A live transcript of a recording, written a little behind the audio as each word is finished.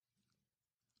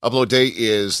Upload date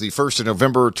is the 1st of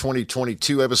November,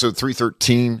 2022, episode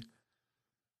 313.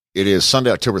 It is Sunday,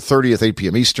 October 30th, 8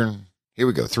 p.m. Eastern. Here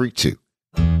we go. 3, 2. With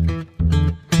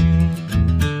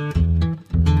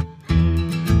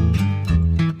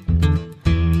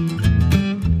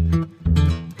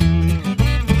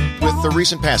the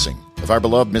recent passing of our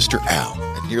beloved Mr. Al,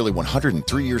 at nearly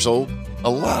 103 years old, a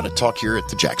lot of talk here at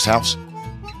the Jack's house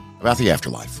about the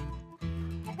afterlife.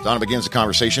 Donna begins the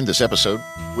conversation this episode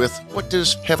with, what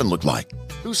does heaven look like?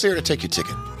 Who's there to take your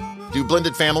ticket? Do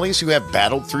blended families who have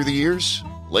battled through the years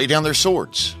lay down their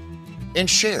swords and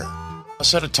share a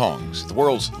set of tongs at the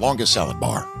world's longest salad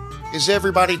bar? Is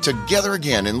everybody together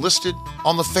again enlisted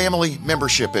on the family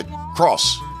membership at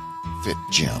CrossFit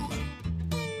Gym?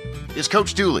 Is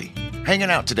Coach Dooley hanging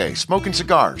out today, smoking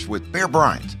cigars with Bear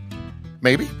Bryant?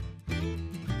 Maybe.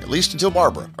 At least until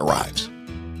Barbara arrives.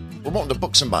 We're wanting to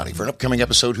book somebody for an upcoming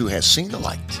episode who has seen the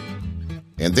light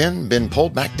and then been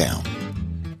pulled back down.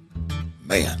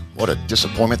 Man, what a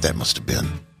disappointment that must have been.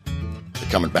 The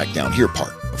coming back down here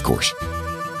part, of course.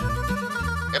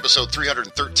 Episode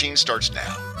 313 starts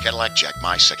now. Cadillac Jack,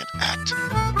 my second act.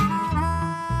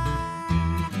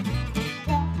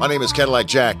 My name is Cadillac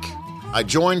Jack. I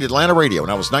joined Atlanta Radio when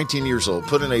I was 19 years old,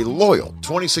 put in a loyal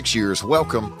 26 years.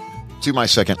 Welcome to my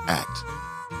second act.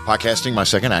 Podcasting, my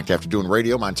second act after doing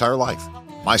radio my entire life.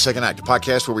 My Second Act, a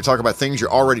podcast where we talk about things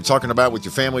you're already talking about with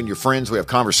your family and your friends. We have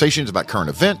conversations about current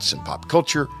events and pop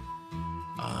culture,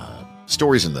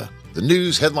 stories in the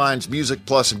news, headlines, music,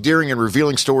 plus endearing and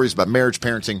revealing stories about marriage,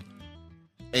 parenting,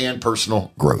 and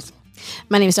personal growth.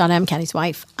 My name is Donna. I'm Caddy's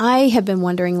wife. I have been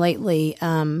wondering lately,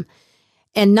 and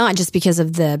not just because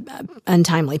of the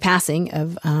untimely passing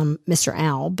of Mr.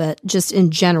 Al, but just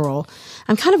in general,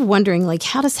 I'm kind of wondering, like,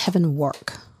 how does heaven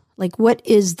work? Like, what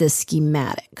is the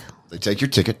schematic? They take your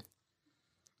ticket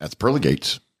at the pearly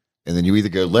gates, and then you either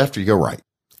go left or you go right.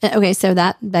 Okay, so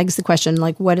that begs the question,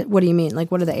 like, what do you mean? Like,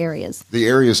 what are the areas? The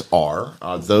areas are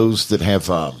those that have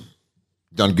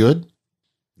done good,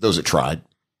 those that tried,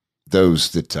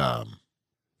 those that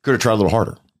could have tried a little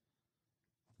harder.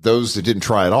 Those that didn't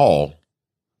try at all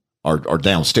are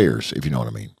downstairs, if you know what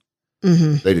I mean.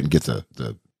 Mm-hmm. They didn't get the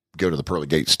go to the pearly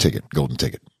gates ticket, golden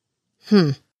ticket.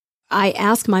 I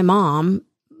asked my mom,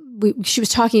 she was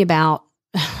talking about,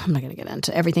 I'm not going to get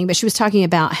into everything, but she was talking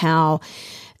about how,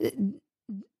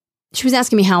 she was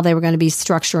asking me how they were going to be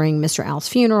structuring Mr. Al's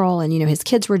funeral, and, you know, his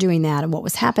kids were doing that and what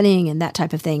was happening and that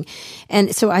type of thing.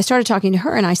 And so I started talking to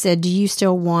her and I said, do you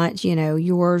still want, you know,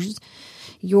 your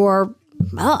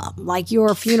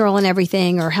funeral and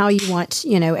everything, or how you want,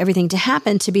 you know, everything to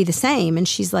happen to be the same? And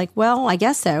she's like, well, I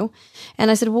guess so. And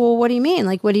I said, well, what do you mean?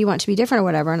 Like, what do you want to be different or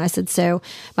whatever? And I said, so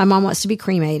my mom wants to be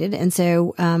cremated. And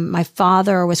so my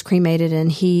father was cremated,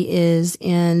 and he is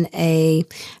in I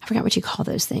forgot what you call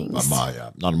those things.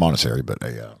 Not a monastery, but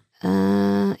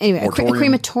anyway, a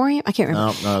crematorium. I can't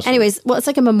remember. No, anyways, well, it's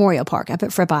like a memorial park up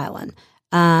at Fripp Island.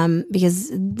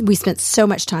 Because we spent so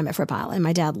much time at Fripp Island.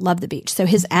 My dad loved the beach. So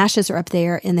his ashes are up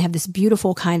there, and they have this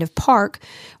beautiful kind of park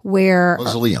where...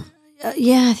 Mausoleum.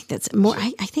 Yeah, I think that's more...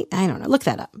 I don't know. Look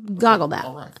that up. Goggle that.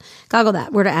 All right. Goggle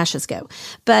that. Where do ashes go?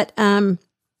 But,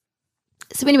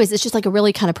 so anyways, it's just like a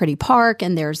really kind of pretty park,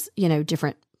 and there's, you know,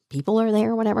 different people are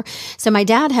there or whatever. So my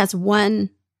dad has one...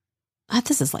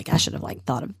 This is like, I should have like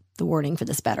thought of the wording for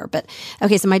this better. But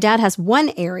okay, so my dad has one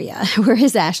area where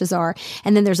his ashes are,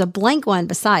 and then there's a blank one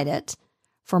beside it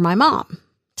for my mom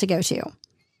to go to.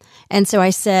 And so I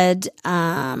said,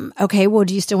 okay, well,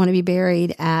 do you still want to be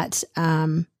buried at,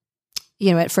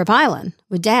 at Fripp Island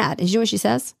with Dad? And you know what she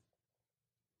says?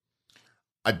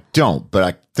 I don't, but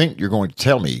I think you're going to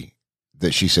tell me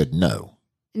that she said no.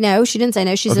 No, she didn't say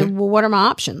no. She said, well, what are my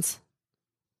options?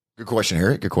 Good question,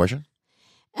 Harriet. Good question.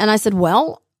 And I said,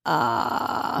 well,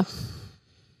 I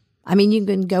mean, you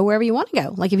can go wherever you want to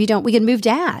go. Like, if you don't, we can move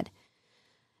Dad.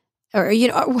 Or, you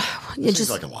know, it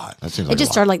seems like a lot. It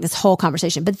just started like this whole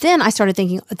conversation. But then I started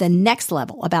thinking at the next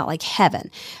level about like heaven.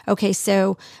 Okay,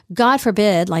 so God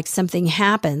forbid, like something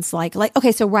happens. Like,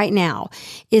 okay, so right now,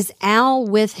 is Al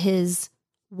with his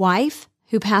wife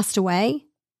who passed away?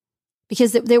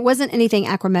 Because there wasn't anything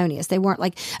acrimonious. They weren't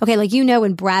like, okay, like, you know,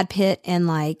 when Brad Pitt and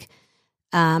like,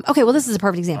 okay, well, this is a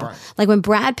perfect example. Right. Like when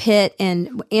Brad Pitt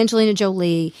and Angelina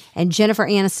Jolie and Jennifer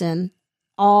Aniston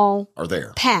all are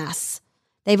there, pass,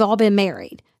 they've all been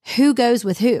married. Who goes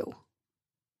with who?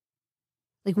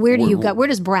 Like, where do you go? Where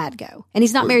does Brad go? And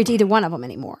he's not married to either one of them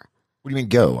anymore. What do you mean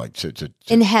go? Like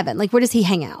in heaven? Like, where does he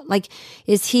hang out? Like,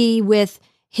 is he with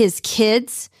his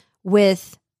kids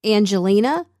with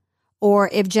Angelina? Or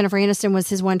if Jennifer Aniston was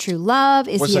his one true love,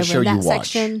 is he over in that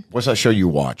section? What's that show you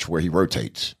watch where he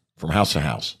rotates from house to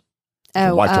house?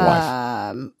 Oh, wife to wife.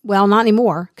 well, not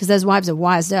anymore because those wives have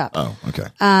wised up. Oh, okay.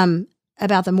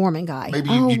 About the Mormon guy. Maybe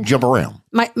you jump around.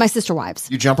 My sister wives.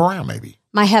 You jump around, maybe.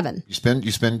 My heaven.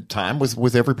 You spend time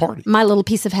with every party. My little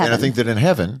piece of heaven. And I think that in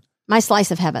heaven, my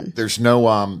slice of heaven. There's no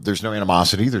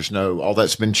animosity. There's no, all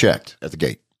that's been checked at the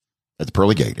gate, at the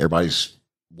pearly gate. Everybody's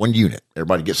one unit.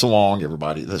 Everybody gets along.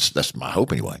 Everybody. That's my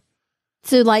hope anyway.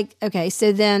 So like, okay,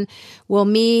 so then will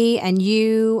me and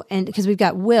you, and because we've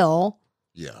got Will.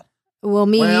 Yeah. Will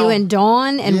me, you, and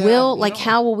Dawn and yeah, Will, like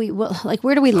how will we, like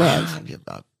where do we live?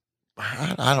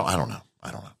 I don't know.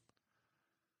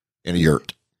 In a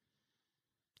yurt.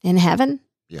 In heaven?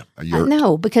 Yeah, a yurt.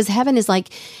 No, because heaven is like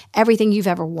everything you've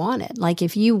ever wanted. Like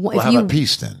if you, well, how about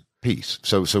peace then? Peace.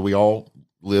 So we all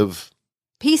live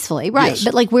peacefully, right? Yes.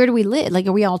 But like, where do we live? Like,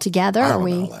 are we all together? I don't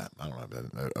know.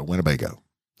 A Winnebago.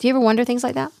 Do you ever wonder things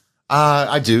like that?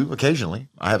 I do occasionally.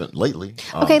 I haven't lately.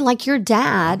 Okay, like your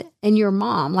dad and your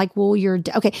mom. Like, well,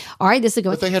 okay, all right. This is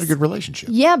but they had a good relationship.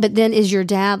 Yeah, but then is your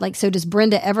dad like? So does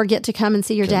Brenda ever get to come and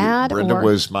see your dad? Brenda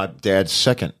was my dad's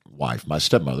second wife, my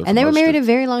stepmother, and they were married a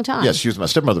very long time. Yes, she was my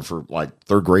stepmother for like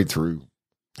third grade through.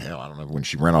 Hell, I don't know when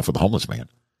she ran off with a homeless man.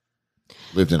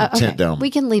 Lived in a tent down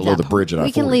below the bridge at I-40.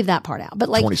 We can leave that part out. But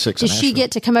like, does she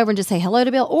get to come over and just say hello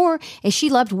to Bill? Or if she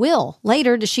loved Will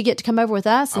later, does she get to come over with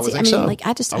us? And I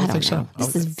don't know.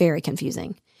 This is very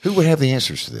confusing. Who would have the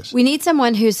answers to this? We need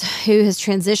someone who has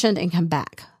transitioned and come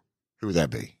back. Who would that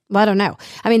be? Well, I don't know.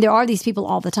 I mean, there are these people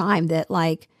all the time that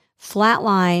like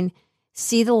flatline,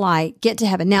 see the light, get to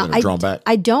heaven. Now,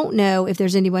 I don't know if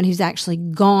there's anyone who's actually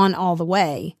gone all the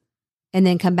way and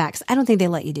then come back. So I don't think they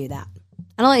let you do that.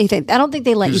 I don't think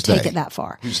they let you take it that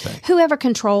far. Who's they? Whoever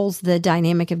controls the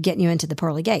dynamic of getting you into the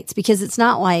pearly gates, because it's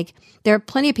not like there are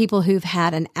plenty of people who've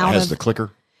had an the clicker.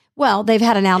 Well, they've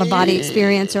had an out of body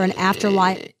experience or an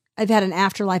afterlife. I've had an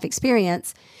afterlife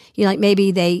experience. You know, like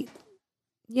maybe they,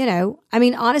 you know, I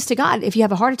mean, honest to God, if you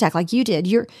have a heart attack like you did,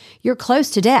 you're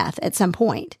close to death at some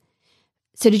point.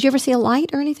 So, did you ever see a light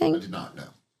or anything? I did not know.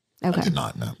 Okay, I did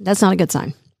not know. That's not a good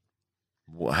sign.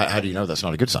 Well, how do you know that's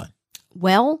not a good sign?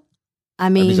 Well, I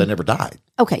mean, that means I never died.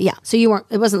 Okay, yeah. So you weren't.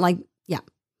 It wasn't like, yeah.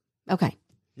 Okay.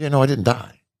 Yeah, no, I didn't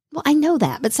die. Well, I know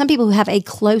that, but some people who have a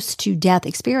close to death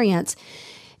experience,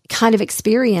 kind of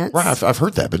experience. Right, I've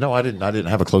heard that, but no, I didn't. I didn't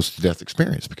have a close to death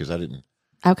experience because I didn't.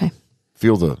 Okay.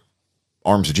 Feel the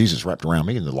arms of Jesus wrapped around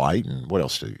me and the light, and what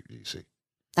else do you see?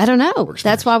 I don't know.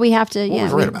 That's why we have to.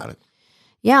 We've read about it.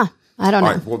 Yeah, I don't know.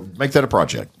 All right, well, make that a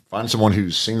project. Find someone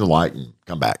who's seen the light and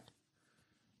come back.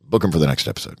 Book them for the next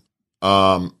episode.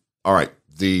 All right.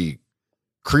 The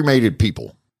cremated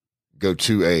people go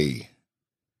to a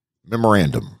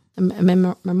memorandum.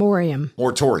 Memoriam.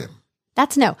 Moratorium.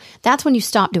 That's when you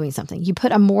stop doing something. You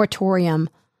put a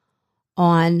moratorium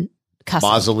on cussing.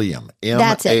 Mausoleum.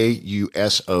 MAUSOLEUM.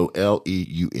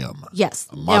 Yes.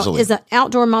 Mausoleum. Now, is an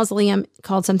outdoor mausoleum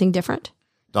called something different?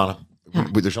 Donna,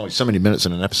 there's only so many minutes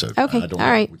in an episode. Okay. All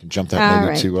right. We can jump that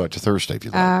maybe to Thursday if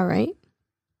you like. All right.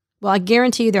 Well, I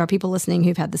guarantee you there are people listening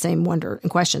who've had the same wonder and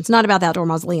questions, not about the outdoor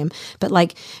mausoleum, but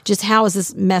like just how is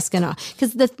this mess going to,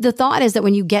 because the thought is that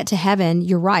when you get to heaven,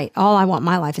 you're right. All I want in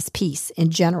my life is peace in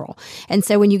general. And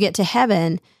so when you get to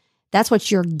heaven, that's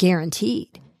what you're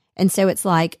guaranteed. And so it's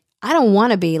like, I don't want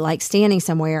to be like standing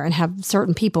somewhere and have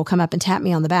certain people come up and tap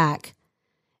me on the back.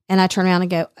 And I turn around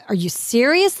and go, are you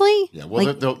seriously? Yeah. Well,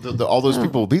 like, all those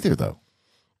people will be there though.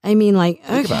 I mean, like,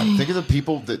 think about it. Think of the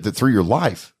people that through your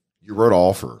life, you wrote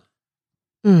off or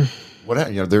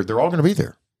what, you know, they're all going to be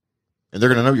there, and they're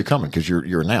going to know you're coming because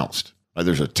you're announced. Like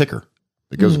there's a ticker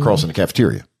that goes across in the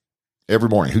cafeteria every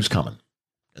morning. Who's coming?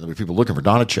 And there'll be people looking for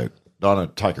Donna Tykert.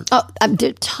 Oh,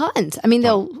 tons. I mean,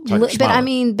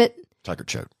 Tykert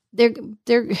Choate. But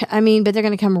they're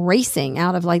going to come racing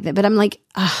out of like that. But I'm like,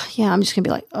 yeah, I'm just going to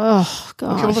be like, oh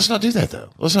god. Okay, well, let's not do that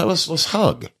though. Let's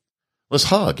hug. Let's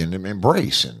hug and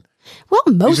embrace and. Well,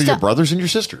 these are your brothers and your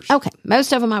sisters. Okay,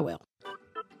 most of them I will.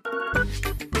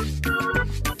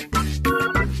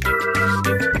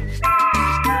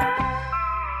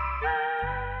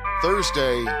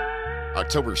 Thursday,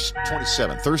 October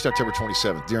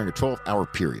 27th, during a 12-hour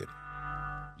period,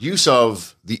 use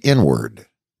of the N-word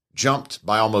jumped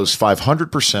by almost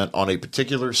 500% on a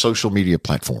particular social media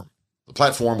platform. The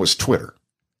platform was Twitter.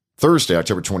 Thursday,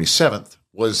 October 27th,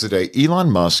 was the day Elon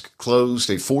Musk closed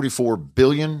a $44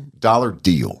 billion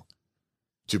deal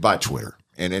to buy Twitter.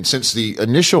 And since the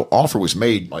initial offer was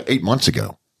made like 8 months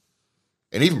ago,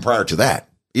 and even prior to that,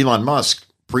 Elon Musk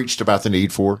preached about the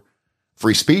need for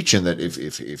free speech and that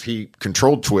if he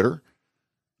controlled Twitter,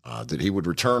 that he would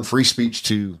return free speech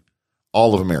to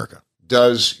all of America.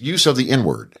 Does use of the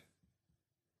N-word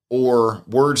or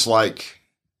words like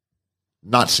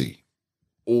Nazi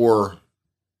or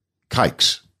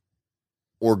kikes,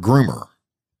 or groomer.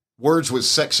 Words with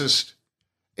sexist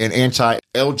and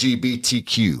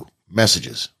anti-LGBTQ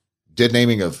messages. Dead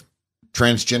naming of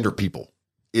transgender people.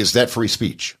 Is that free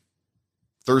speech?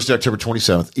 Thursday, October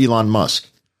 27th, Elon Musk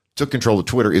took control of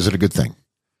Twitter. Is it a good thing?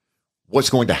 What's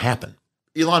going to happen?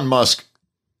 Elon Musk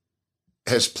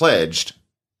has pledged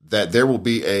that there will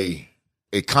be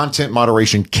a content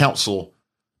moderation council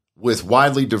with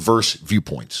widely diverse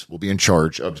viewpoints. Will be in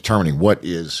charge of determining what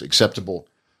is acceptable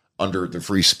under the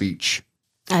free speech.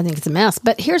 I think it's a mess.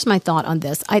 But here's my thought on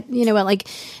this. Like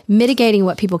mitigating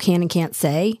what people can and can't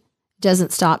say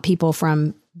doesn't stop people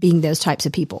from being those types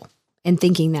of people and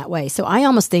thinking that way. So I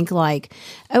almost think like,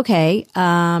 okay,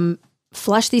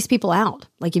 flush these people out.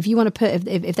 Like if you want to put,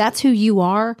 if that's who you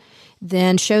are,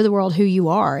 then show the world who you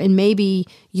are. And maybe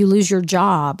you lose your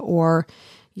job or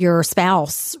your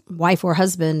spouse, wife or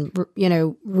husband,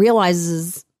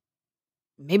 realizes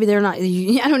maybe they're not,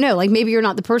 I don't know, like maybe you're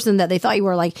not the person that they thought you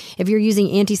were. Like if you're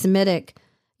using anti-Semitic,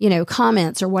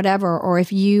 comments or whatever, or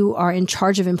if you are in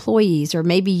charge of employees, or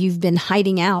maybe you've been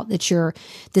hiding out that you're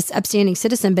this upstanding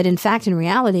citizen, but in fact, in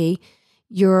reality,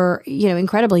 you're,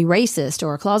 incredibly racist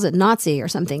or a closet Nazi or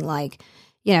something. Like,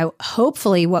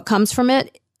 hopefully what comes from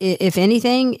it, if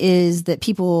anything, is that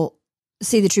people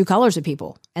see the true colors of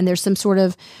people and there's some sort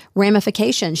of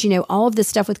ramifications. All of this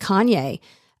stuff with Kanye,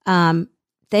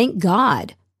 thank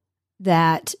God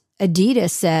that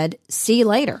Adidas said, see you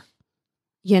later,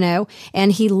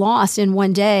 and he lost in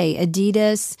one day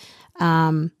Adidas,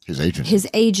 his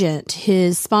agent,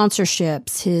 his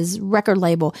sponsorships, his record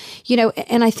label,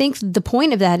 and I think the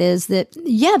point of that is that,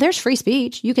 yeah, there's free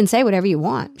speech. You can say whatever you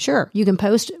want. Sure. You can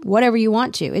post whatever you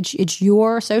want to. It's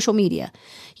your social media,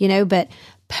 but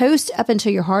post up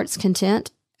until your heart's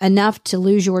content enough to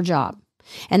lose your job.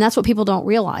 And that's what people don't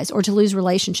realize, or to lose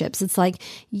relationships. It's like,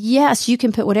 yes, you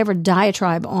can put whatever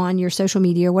diatribe on your social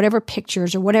media or whatever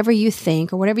pictures or whatever you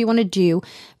think or whatever you want to do,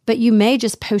 but you may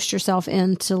just post yourself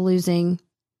into losing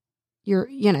your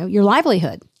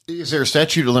livelihood. Is there a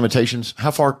statute of limitations?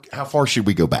 How far should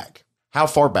we go back? How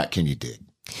far back can you dig?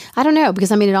 I don't know,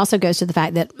 because it also goes to the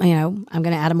fact that, I'm going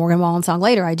to add a Morgan Wallen song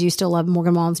later. I do still love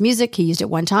Morgan Wallen's music. He used it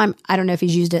one time. I don't know if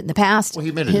he's used it in the past. Well, he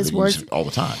admitted his words use it all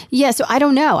the time. Yeah. So I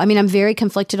don't know. I'm very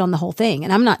conflicted on the whole thing.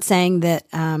 And I'm not saying that,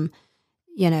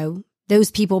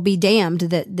 those people be damned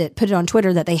that put it on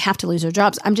Twitter that they have to lose their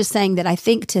jobs. I'm just saying that I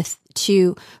think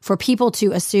for people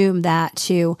to assume that,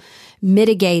 to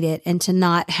mitigate it and to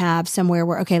not have somewhere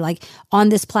where, okay, like on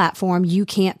this platform, you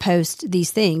can't post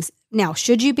these things. Now,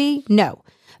 should you be? No.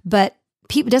 But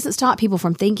it doesn't stop people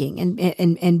from thinking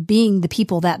and being the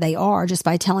people that they are just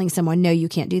by telling someone, no, you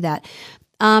can't do that.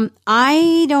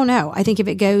 I don't know. I think if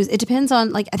it depends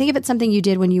on, I think if it's something you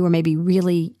did when you were maybe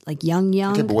really young.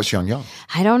 Okay, but what's young?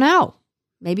 I don't know.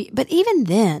 Maybe, but even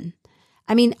then,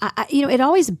 it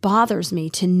always bothers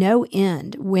me to no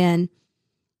end when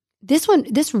this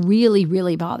really,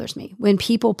 really bothers me when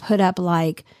people put up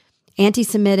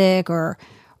anti-Semitic or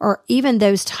even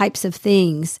those types of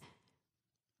things.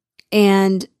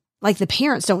 And the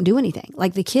parents don't do anything.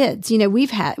 The kids, we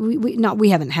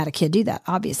haven't had a kid do that,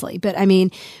 obviously. But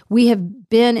we have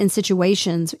been in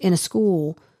situations in a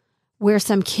school where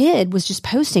some kid was just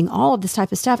posting all of this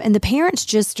type of stuff. And the parents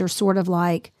just are sort of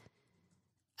like,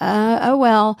 oh,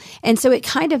 well. And so it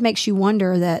kind of makes you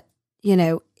wonder that,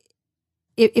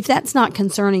 if that's not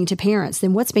concerning to parents,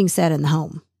 then what's being said in the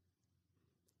home?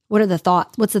 What's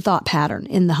the thought pattern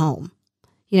in the home,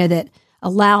 that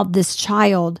allowed this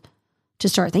child to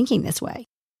start thinking this way?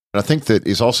 I think that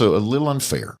is also a little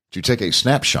unfair to take a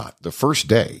snapshot the first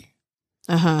day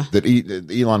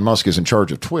that Elon Musk is in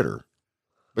charge of Twitter,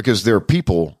 because there are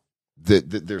people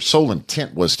that their sole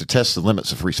intent was to test the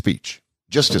limits of free speech,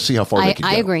 just to see how far they could go.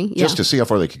 I agree. Yeah. Just to see how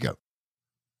far they could go.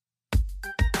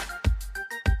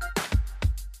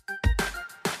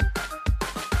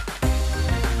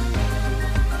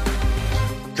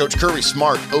 Coach Kirby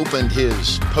Smart opened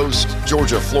his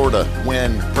post-Georgia-Florida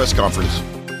win press conference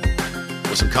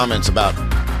with some comments about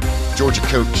Georgia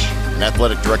coach and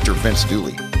athletic director Vince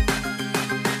Dooley,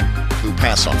 who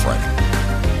passed on Friday.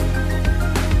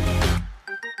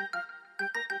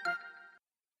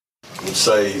 I would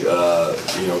say,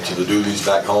 to the Dooleys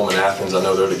back home in Athens, I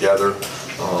know they're together.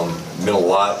 Meant a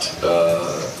lot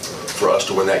for us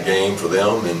to win that game for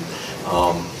them, and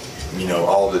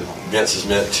all that Vince has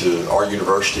meant to our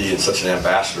university and such an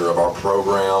ambassador of our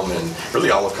program and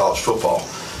really all of college football.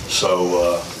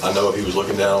 So I know if he was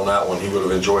looking down on that one, he would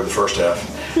have enjoyed the first half.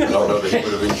 I don't know that he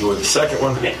would have enjoyed the second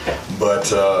one, but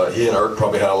he and Irk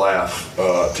probably had a laugh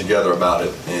together about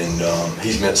it, and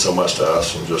he's meant so much to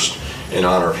us, and just in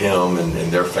honor of him and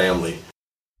their family.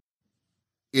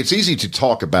 It's easy to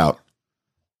talk about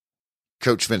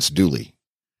Coach Vince Dooley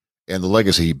and the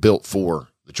legacy he built for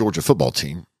the Georgia football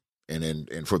team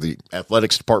and for the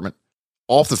athletics department.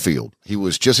 Off the field, he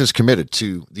was just as committed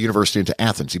to the university and to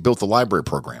Athens. He built the library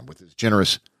program with his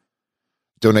generous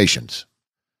donations,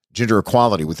 gender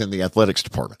equality within the athletics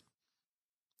department.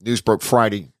 News broke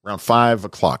Friday around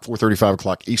 4:30, 5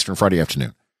 o'clock Eastern Friday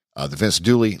afternoon. The Vince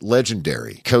Dooley,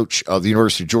 legendary coach of the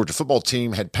University of Georgia football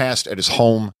team, had passed at his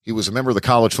home. He was a member of the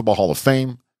College Football Hall of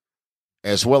Fame,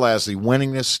 as well as the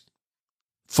winningest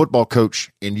football coach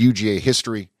in UGA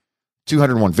history,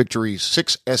 201 victories,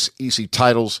 6 SEC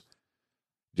titles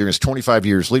during his 25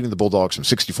 years, leading the Bulldogs from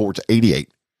 64 to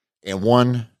 88, and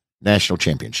one national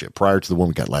championship. Prior to the one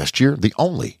we got last year, the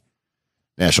only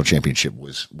national championship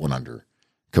was won under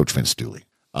Coach Vince Dooley.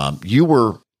 You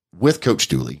were with Coach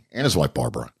Dooley and his wife,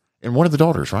 Barbara, and one of the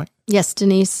daughters, right? Yes,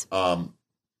 Denise.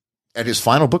 At his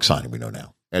final book signing, we know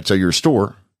now, at your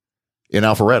store in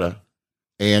Alpharetta.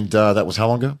 And that was how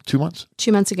long ago? 2 months?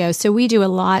 2 months ago. So we do a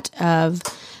lot of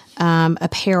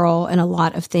apparel and a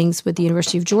lot of things with the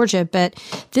University of Georgia. But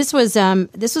this was an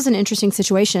interesting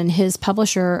situation. His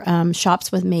publisher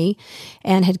shops with me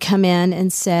and had come in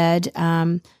and said,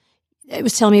 it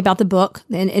was telling me about the book,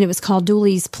 and it was called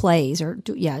Dooley's Plays,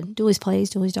 Dooley's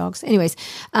Plays, Dooley's Dogs. Anyways,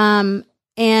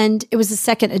 and it was the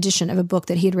second edition of a book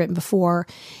that he had written before.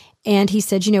 And he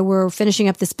said, we're finishing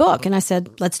up this book. And I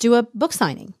said, let's do a book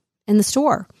signing in the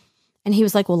store. And he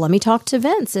was like, well, let me talk to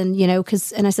Vince. And,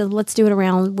 and I said, let's do it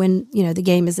around when, the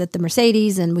game is at the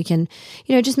Mercedes and we can,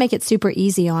 just make it super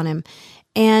easy on him.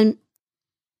 And,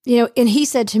 and he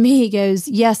said to me, he goes,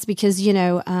 yes, because,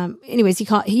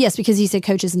 yes, because he said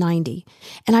Coach is 90.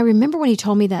 And I remember when he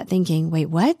told me that thinking, wait,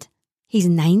 what? He's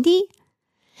 90?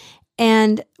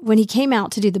 And when he came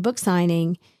out to do the book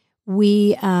signing,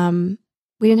 we didn't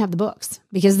have the books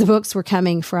because the books were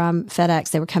coming from FedEx.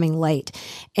 They were coming late.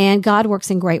 And God works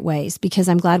in great ways because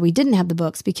I'm glad we didn't have the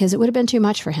books because it would have been too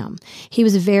much for him. He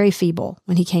was very feeble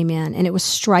when he came in, and it was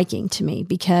striking to me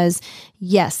because,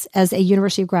 yes, as a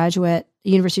University of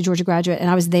Georgia graduate,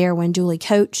 and I was there when Dooley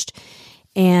coached,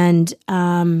 and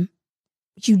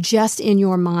you just in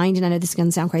your mind, and I know this is going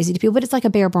to sound crazy to people, but it's like a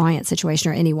Bear Bryant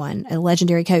situation or anyone, a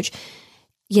legendary coach.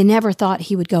 You never thought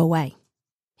he would go away.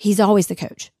 He's always the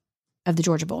coach of the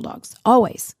Georgia Bulldogs,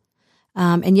 always.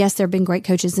 And yes, there have been great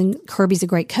coaches, and Kirby's a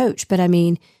great coach, but I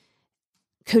mean,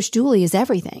 Coach Dooley is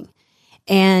everything.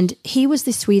 And he was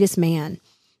the sweetest man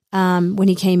when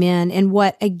he came in. And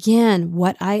what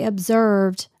I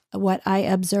observed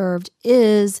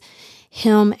is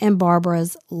him and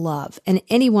Barbara's love. And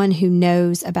anyone who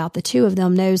knows about the two of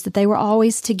them knows that they were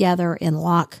always together in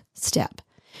lockstep.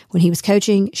 When he was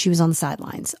coaching, she was on the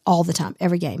sidelines all the time,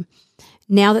 every game.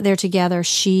 Now that they're together,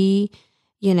 she,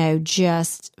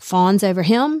 just fawns over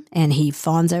him and he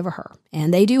fawns over her.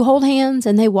 And they do hold hands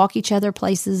and they walk each other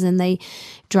places and they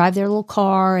drive their little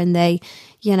car and they,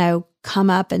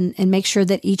 come up and make sure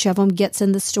that each of them gets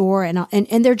in the store.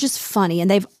 And they're just funny.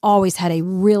 And they've always had a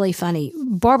really funny,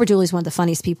 Barbara Dooley's one of the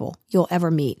funniest people you'll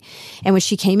ever meet. And when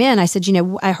she came in, I said,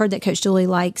 I heard that Coach Dooley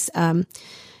likes,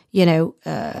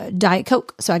 Diet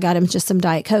Coke. So I got him just some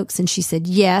Diet Cokes. And she said,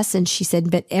 yes. And she said,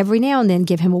 but every now and then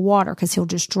give him a water because he'll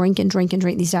just drink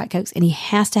these Diet Cokes. And he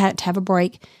has to have a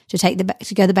break to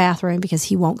go to the bathroom because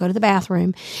he won't go to the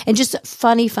bathroom, and just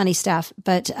funny stuff.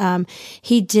 But,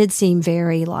 he did seem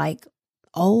very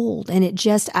old. And it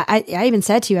just, I even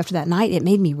said to you after that night, it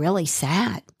made me really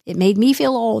sad. It made me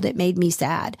feel old. It made me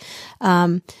sad.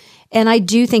 And I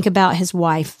do think about his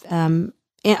wife, and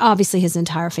obviously his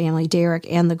entire family, Derek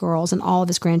and the girls and all of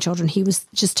his grandchildren. He was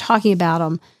just talking about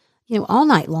them, all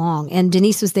night long. And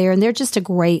Denise was there, and they're just a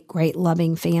great, great,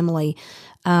 loving family.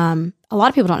 A lot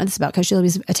of people don't know this about Coach Dooley.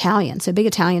 He's Italian, so big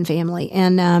Italian family,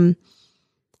 and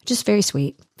just very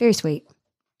sweet, very sweet.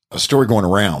 A story going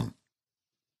around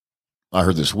I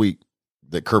heard this week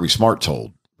that Kirby Smart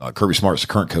told. Kirby Smart's the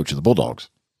current coach of the Bulldogs.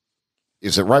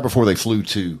 Is that right before they flew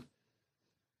to,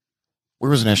 where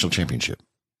was the national championship?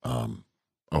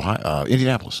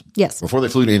 Indianapolis. Yes. Before they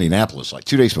flew to Indianapolis,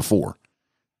 2 days before,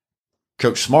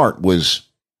 Coach Smart was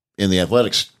in the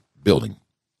athletics building.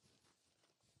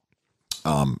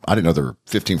 I didn't know there were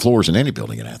 15 floors in any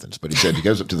building in Athens, but he said he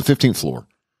goes up to the 15th floor,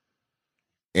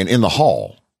 and in the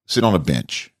hall, sitting on a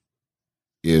bench,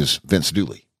 is Vince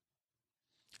Dooley.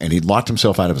 And he'd locked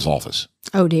himself out of his office.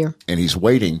 Oh, dear. And he's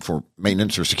waiting for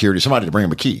maintenance or security, somebody to bring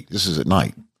him a key. This is at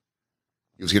night.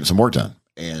 He was getting some work done.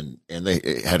 And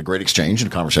they had a great exchange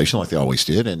and a conversation like they always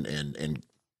did. And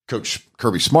Coach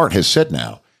Kirby Smart has said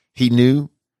now he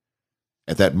knew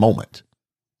at that moment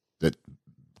that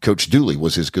Coach Dooley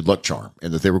was his good luck charm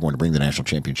and that they were going to bring the national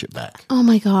championship back. Oh,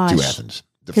 my gosh. To Athens.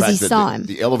 The 'Cause fact he that saw him.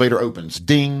 the elevator opens,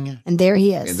 ding, And there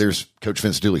he is. and there's Coach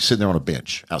Vince Dooley sitting there on a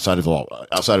bench outside of his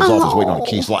office, waiting on the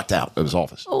keys, locked out of his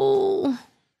office. Oh,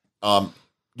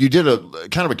 You did a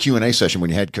kind of a Q&A session when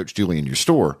you had Coach Dooley in your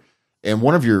store, and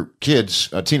one of your kids,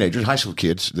 teenagers, high school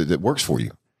kids that works for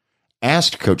you,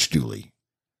 asked Coach Dooley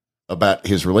about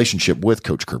his relationship with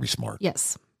Coach Kirby Smart.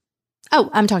 yes. Oh,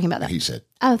 I'm talking about that. He said,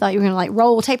 I thought you were going to like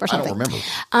roll tape or I something. don't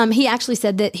remember. He actually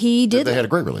said that he did. They had a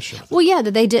great relationship. Well, yeah,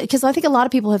 that they did, because I think a lot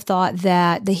of people have thought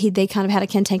that they kind of had a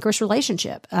cantankerous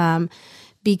relationship,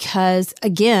 because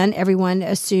again, everyone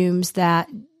assumes that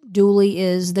Dooley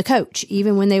is the coach,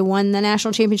 even when they won the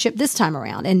national championship this time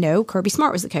around. And no, Kirby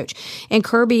Smart was the coach. And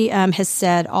Kirby has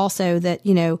said also that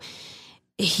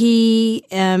he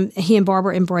and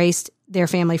Barbara embraced their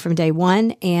family from day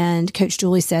one. And Coach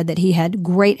Dooley said that he had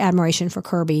great admiration for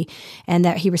Kirby and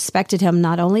that he respected him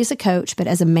not only as a coach, but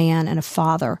as a man and a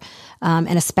father and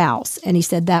a spouse. And he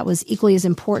said that was equally as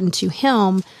important to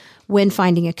him when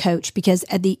finding a coach, because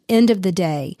at the end of the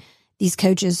day, these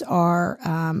coaches are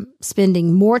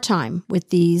spending more time with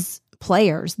these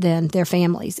players than their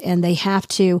families, and they have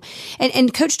to.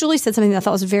 And Coach Dooley said something that I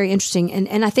thought was very interesting,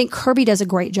 and I think Kirby does a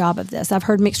great job of this. I've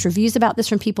heard mixed reviews about this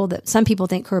from people, that some people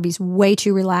think Kirby's way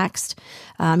too relaxed.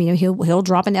 He'll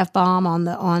drop an F-bomb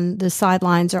on the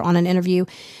sidelines or on an interview.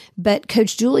 But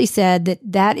Coach Dooley said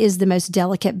that is the most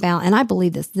delicate balance, and I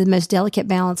believe this, the most delicate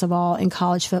balance of all in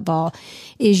college football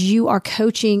is you are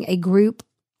coaching a group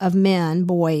of men,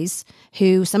 boys,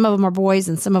 who some of them are boys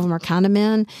and some of them are kind of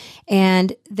men,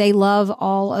 and they love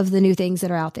all of the new things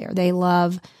that are out there. They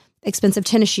love expensive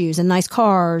tennis shoes and nice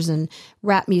cars and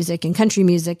rap music and country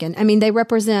music. And I mean, they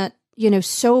represent,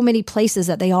 so many places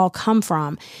that they all come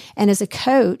from. And as a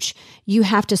coach, you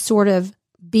have to sort of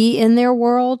be in their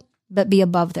world, but be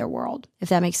above their world, if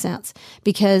that makes sense,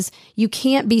 because you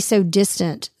can't be so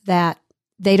distant that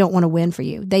they don't want to win for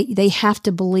you. They have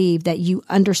to believe that you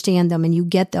understand them and you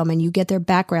get their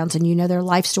backgrounds and you know their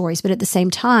life stories. But at the same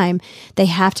time, they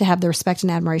have to have the respect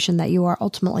and admiration that you are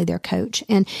ultimately their coach.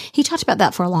 And he talked about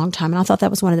that for a long time. And I thought that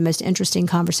was one of the most interesting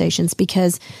conversations,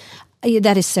 because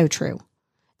that is so true.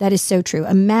 That is so true.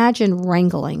 Imagine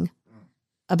wrangling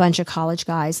a bunch of college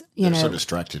guys, They're so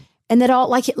distracted. and that all,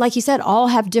 like you said, all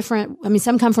have different, I mean,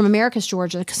 some come from Americus,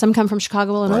 Georgia, some come from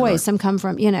Chicago, Illinois, Right. some come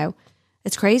from,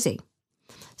 it's crazy.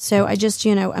 So I just,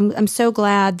 I'm so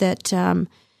glad that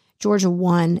Georgia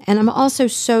won. And I'm also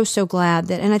so glad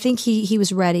that, and I think he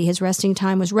was ready. His resting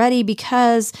time was ready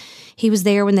because he was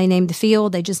there when they named the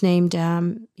field. They just named,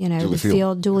 the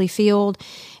field, Dooley Field.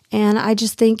 And I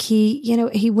just think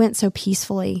he went so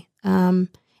peacefully. And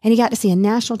he got to see a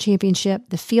national championship,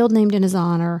 the field named in his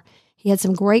honor. He had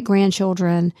some great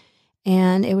grandchildren.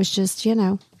 And it was just,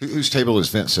 Whose table is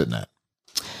Vince sitting at?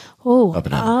 Oh, Up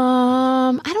and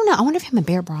down. I don't know. I wonder if him and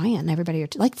Bear Bryant and everybody are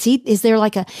is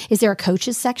there a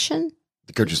coaches section?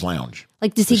 The coach's lounge.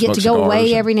 Like, does he They get smoke to go away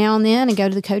cigars every now and then and go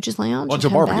to the coaches lounge? Well, and until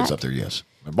come Barbara back? gets up there, yes.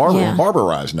 Barbara, Yeah. when Barbara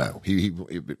arrives, no.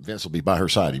 Vince will be by her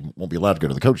side. He won't be allowed to go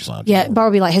to the coach's lounge. Yeah, anymore. Barbara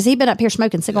will be like, has he been up here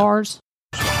smoking cigars?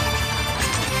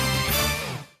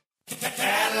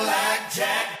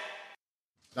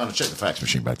 Now, check the fax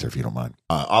machine back there if you don't mind.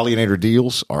 Alienator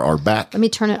deals are back Let me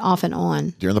turn it off and on.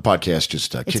 during the podcast.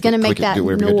 Just It's kick going to it, make click it, that do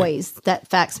whatever you gotta do. noise, that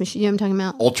fax machine. You know what I'm talking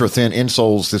about? Ultra thin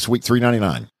insoles this week,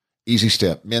 $3.99. Easy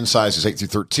step. Men's size is 8 through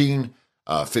 13.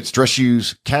 Fits dress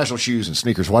shoes, casual shoes, and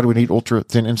sneakers. Why do we need ultra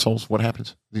thin insoles? What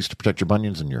happens? These to protect your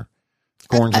bunions and your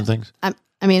corns and things. I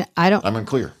don't. I'm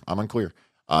unclear.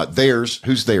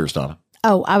 Who's theirs, Donna?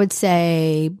 Oh, I would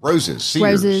say Roses,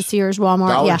 Sears, Walmart,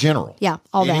 Dollar General. Yeah,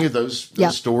 all Any that. of those Yeah.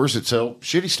 stores that sell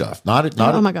shitty stuff. Not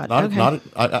Oh, my God. Not Okay.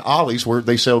 at Ollie's, where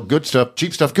they sell good stuff,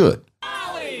 cheap stuff, good.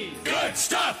 Ollie, good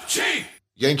stuff, cheap.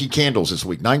 Yankee candles this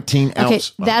week, 19 Okay,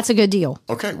 ounce. that's a good deal.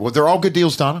 Okay, well, they're all good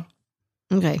deals, Donna.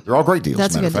 Okay. They're all great deals.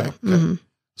 That's a matter good of fact. deal. Okay. Mhm.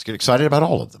 Let's get excited about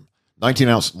all of them. 19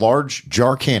 ounce large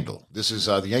jar candle. This is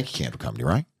the Yankee Candle Company,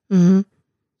 right? Mm-hmm.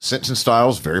 Scents and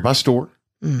styles vary by store.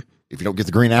 Mm. If you don't get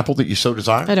the green apple that you so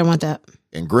desire, I don't want that.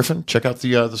 in Griffin, check out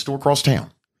the store across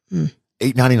town. Mm.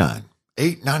 $8.99.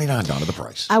 $8.99, Donna, the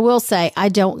price. I will say,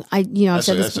 I've That's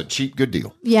said this. a cheap, good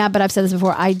deal. Yeah, but I've said this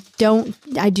before. I do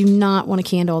not want a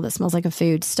candle that smells like a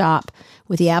food. Stop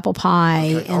with the apple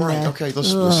pie. Okay, and all right. the, Okay, let's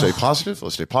stay positive.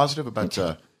 Let's stay positive about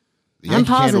the Yankee I'm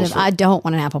positive. candles. I don't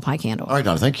want an apple pie candle. All right,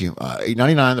 Donna, thank you.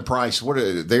 $8.99 the price. What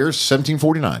there's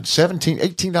 $17.49.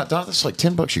 $18. Donna, that's like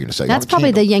 $10 you're going to say. That's on a probably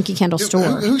candle. the Yankee Candle Dude, store.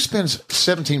 Who spends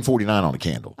 $17.49 on a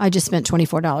candle? I just spent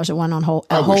 $24 at one on Whole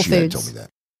I Whole wish you had Foods. told me that.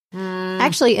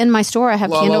 Actually, in my store, I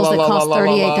have candles that cost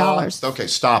 $38. Okay,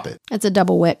 stop it. It's a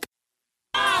double wick.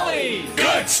 Ollie,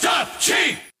 good stuff,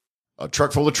 cheap. A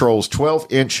truck full of trolls,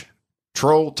 12-inch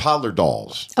Troll toddler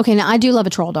dolls, Okay, now I do love a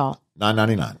troll doll.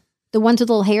 $9.99. The ones with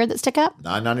little hair that stick up.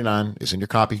 $9.99 is in your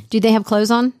copy. Do they have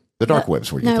clothes on? The dark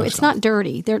web's where you get No, those it's from. not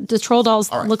dirty. The troll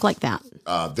dolls look like that.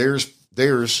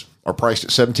 Theirs are priced at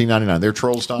 $17.99. They're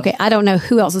trolls, Don. Okay, I don't know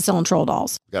who else is selling troll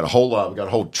dolls. We got a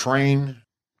whole train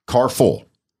car full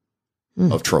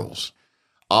of trolls.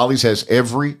 Ollie's has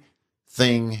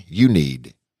everything you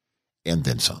need and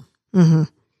then some. Mm-hmm.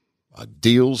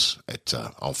 Deals at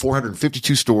all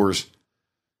 452 stores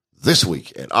this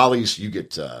week at Ollie's. You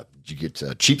get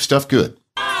cheap stuff good.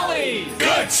 Ollie!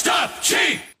 Good stuff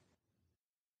cheap!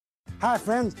 Hi,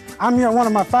 friends. I'm here at one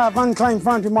of my 5 unclaimed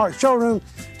Frontier Mark showrooms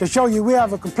to show you we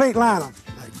have a complete lineup.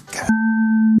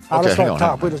 Let's hang start on, top. hang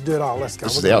on. We'll just do it all. Let's go.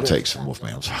 This is We're the gonna do it. outtakes from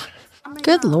Wolfman. I'm sorry.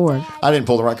 Good Lord. I didn't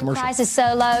pull the right commercial. Price is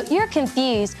so low, you're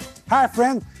confused. Hi,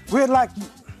 friend. We'd like you.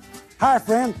 Hi,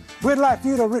 friend. We'd like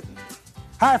you to.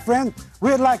 Hi, friend.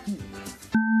 We'd like you.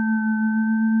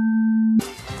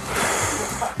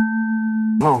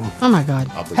 Oh. Oh my God.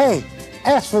 Hey,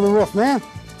 ask for the wolf, man.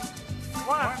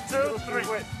 1, 2, 3.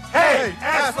 Hey,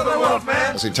 ask for the wolf, man!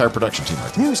 That's the entire production team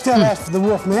right there. You still ask for the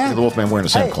wolf, man. The Wolfman wearing the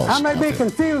Santa Hey, Claus I may be outfit.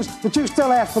 confused, but you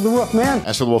still ask for the wolf, man.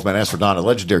 As for the Wolfman, as for Donna,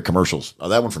 legendary commercials.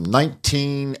 That one from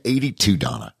 1982,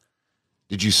 Donna.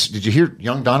 Did you hear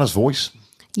young Donna's voice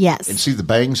Yes. and see the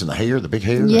bangs and the hair, the big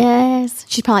hair? Yes.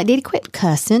 She's probably like, Daddy, quit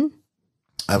cussing.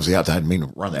 That was the outtake. I didn't mean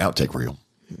to run the outtake reel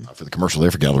for the commercial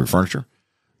there for Gallery Furniture.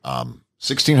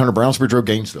 1600 Brownsbridge Road,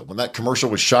 Gainesville. When that commercial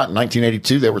was shot in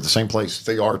 1982, they were at the same place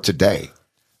they are today.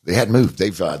 They hadn't moved.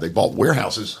 They bought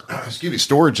warehouses,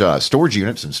 storage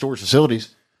units and storage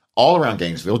facilities all around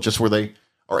Gainesville, just where they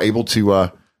are able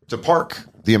to park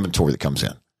the inventory that comes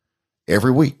in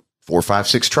every week. 4, 5,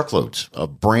 6 truckloads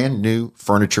of brand new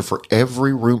furniture for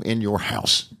every room in your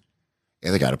house.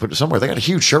 And they got to put it somewhere. They got a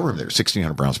huge showroom there,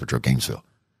 1600 Brownsbridge Road, Gainesville.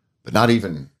 But not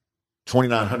even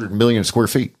 2,900 million square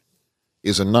feet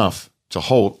is enough to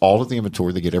hold all of the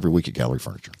inventory they get every week at Gallery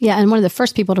Furniture. Yeah, and one of the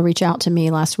first people to reach out to me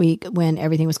last week when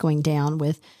everything was going down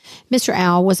with Mr.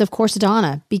 Al was, of course,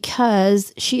 Donna,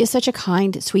 because she is such a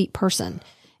kind, sweet person.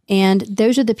 And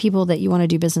those are the people that you want to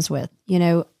do business with. You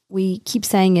know, we keep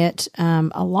saying it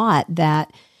a lot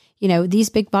that, you know, these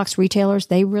big box retailers,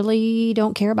 they really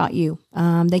don't care about you.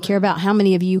 They care about how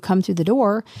many of you come through the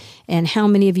door and how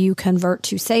many of you convert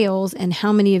to sales and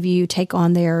how many of you take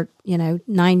on their,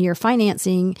 9-year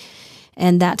financing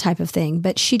and that type of thing.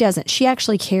 But she doesn't. She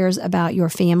actually cares about your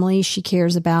family. She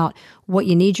cares about what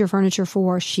you need your furniture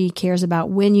for. She cares about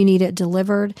when you need it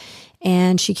delivered.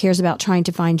 And she cares about trying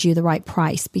to find you the right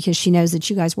price because she knows that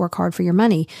you guys work hard for your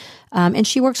money. And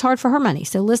she works hard for her money.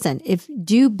 So listen,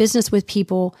 do business with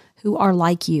people who are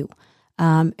like you,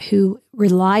 who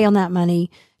rely on that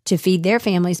money to feed their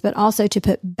families, but also to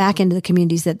put back into the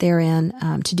communities that they're in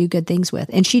to do good things with.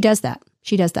 And she does that.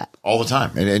 She does that. All the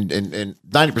time. And 90%,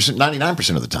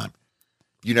 99% of the time,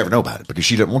 you never know about it because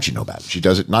she doesn't want you to know about it. She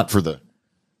does it not for the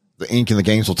ink in the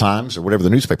Gainesville Times or whatever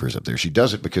the newspaper is up there. She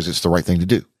does it because it's the right thing to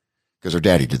do. Because her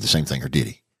daddy did the same thing, or did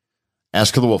he?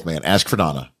 Ask for the Wolfman. Ask for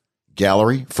Donna.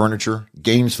 Gallery Furniture,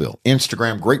 Gainesville.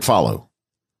 Instagram, great follow.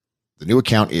 The new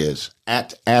account is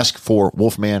at Ask for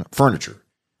Wolfman Furniture.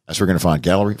 That's where we're going to find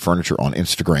Gallery Furniture on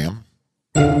Instagram.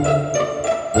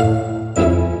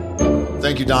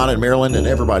 Thank you, Donna and Marilyn and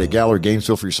everybody at Gallery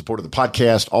Gainesville for your support of the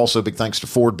podcast. Also, big thanks to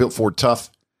Ford, Built Ford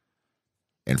Tough,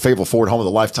 and Fayetteville Ford, home of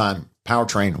the lifetime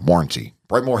powertrain warranty.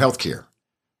 Brightmore Healthcare.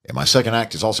 And my second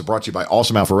act is also brought to you by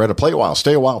Awesome Alpharetta. Play a while,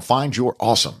 stay a while, find your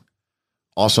awesome.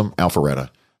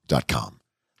 AwesomeAlpharetta.com.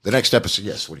 The next episode,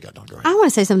 yes, what do you got, Don? Go ahead. I want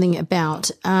to say something about,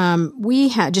 we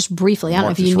had just briefly, I don't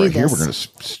know if you knew right here. this. We're going to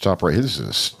stop right here. This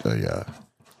is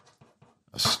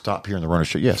a stop here in the runner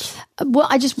show. Yes. Well,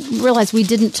 I just realized we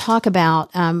didn't talk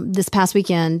about this past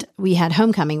weekend. We had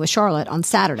homecoming with Charlotte on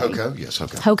Saturday. Hoko, yes,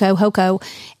 Hoko. Hoko.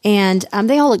 And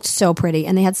they all looked so pretty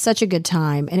and they had such a good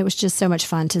time. And it was just so much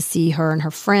fun to see her and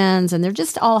her friends. And they're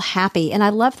just all happy. And I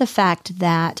love the fact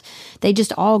that they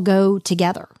just all go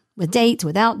together with dates,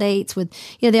 without dates,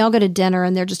 they all go to dinner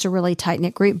and they're just a really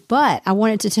tight-knit group. But I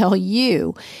wanted to tell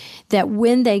you that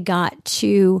when they got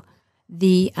to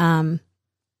the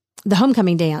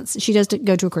homecoming dance, she does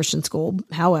go to a Christian school.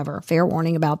 However, fair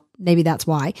warning about maybe that's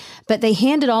why. But they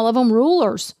handed all of them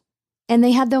rulers and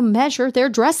they had them measure their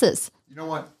dresses. You know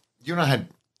what? You and I had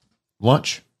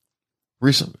lunch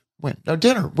recently.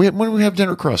 Dinner. When did we have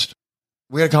dinner crust?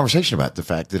 We had a conversation about the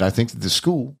fact that I think that the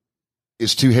school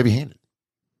is too heavy-handed.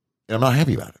 And I'm not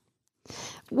happy about it.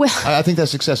 Well, I think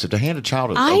that's excessive to hand a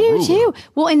child a I do ruler. too.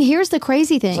 Well, and here's the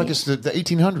crazy thing. It's like it's the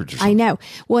 1800s or something. I know.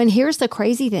 Well, and here's the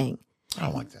crazy thing. I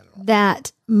don't like that at all.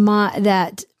 That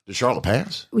Did Charlotte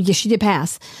pass? Well, yes, she did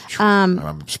pass.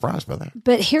 I'm surprised by that.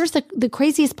 But here's the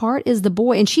craziest part is the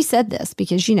boy, and she said this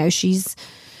because, you know, she's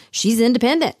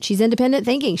independent. She's independent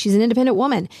thinking. She's an independent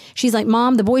woman. She's like,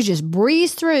 Mom, the boys just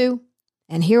breeze through,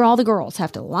 and here all the girls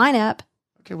have to line up.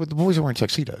 Okay, well, the boys are wearing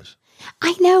tuxedos.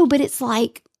 I know, but it's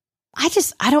like, I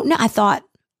don't know. I thought,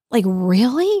 like,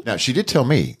 really? Now, she did tell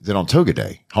me that on Toga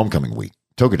Day, homecoming week,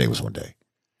 Toga Day was one day,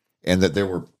 and that there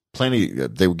were plenty,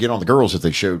 they would get on the girls if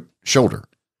they showed shoulder.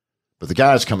 But the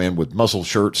guys come in with muscle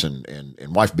shirts and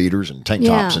wife beaters and tank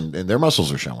tops, and their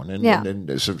muscles are showing.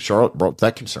 And so Charlotte brought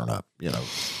that concern up, you know.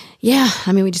 Yeah,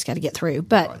 I mean, we just got to get through.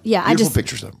 But Right. yeah, Beautiful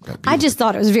pictures of them. I just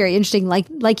thought it was very interesting.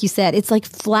 Like you said, it's like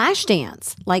flash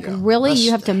dance. Like, really, you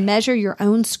have to measure your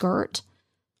own skirt.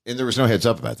 And there was no heads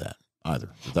up about that either.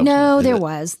 No, there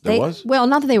was. There was? Well,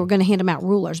 not that they were going to hand them out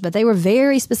rulers, but they were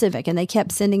very specific, and they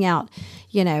kept sending out,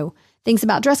 you know, things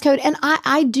about dress code. And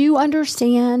I do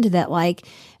understand that, like,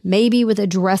 maybe with a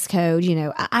dress code, you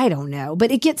know, I don't know,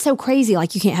 but it gets so crazy.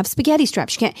 Like, you can't have spaghetti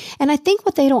straps. You can't. And I think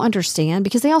what they don't understand,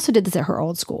 because they also did this at her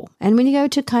old school. And when you go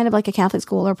to kind of like a Catholic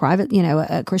school or private, you know,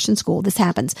 a Christian school, this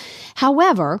happens.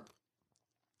 However,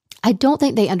 I don't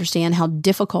think they understand how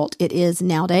difficult it is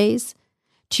nowadays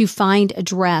to find a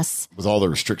dress with all the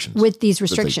restrictions. With these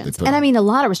restrictions. And I mean, a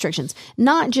lot of restrictions.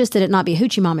 Not just that it not be a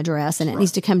hoochie mama dress and it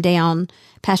needs to come down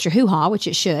past your hoo-ha, which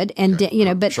it should. And, you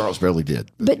know, but Charles barely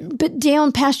did. But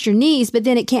down past your knees, but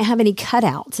then it can't have any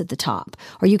cutouts at the top.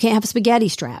 Or you can't have spaghetti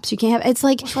straps. You can't have, it's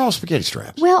like. What's wrong with spaghetti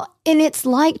straps? Well, and it's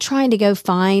like trying to go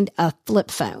find a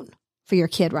flip phone for your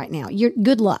kid right now. You're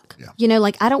good luck. Yeah. You know,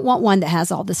 like, I don't want one that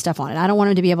has all this stuff on it. I don't want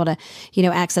them to be able to, you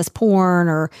know, access porn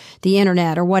or the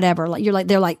internet or whatever. Like,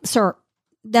 they're like, sir,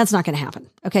 that's not going to happen.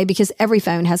 Okay. Because every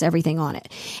phone has everything on it.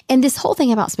 And this whole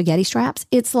thing about spaghetti straps,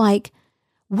 it's like,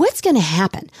 what's going to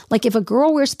happen? Like, if a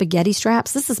girl wears spaghetti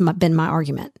straps, this has been my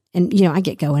argument. And, you know, I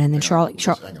get going, and then Charlotte.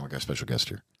 Hang on, we got a special guest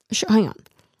here. Hang on.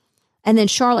 And then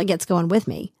Charlotte gets going with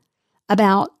me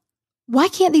about, why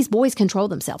can't these boys control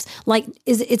themselves? Like,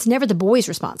 it's never the boys'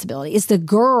 responsibility. It's the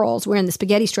girls wearing the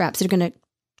spaghetti straps that are going to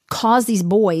cause these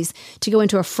boys to go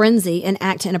into a frenzy and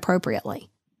act inappropriately.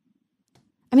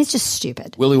 I mean, it's just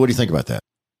stupid. Willie, what do you think about that?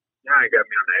 Now you got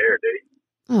me on the air, dude.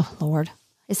 Oh, Lord.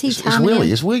 Is he It's Willie.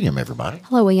 in? It's William, everybody.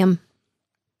 Hello, William.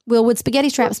 Will, would spaghetti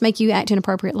straps make you act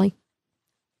inappropriately?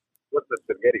 What's a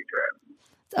spaghetti trap?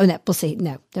 Oh, no. We'll see.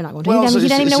 No, they're not going to. He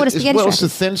doesn't even know what a spaghetti strap it's the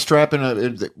is. thin strap.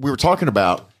 We were talking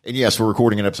about, and yes, we're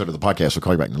recording an episode of the podcast. We'll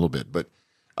call you back in a little bit. But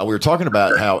we were talking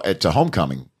about how at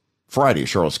homecoming Friday at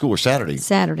Charlotte School, or Saturday,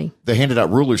 they handed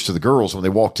out rulers to the girls when they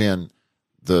walked in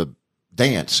the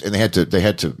dance, and they had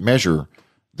to measure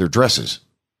their dresses.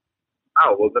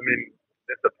 Oh, well, I mean,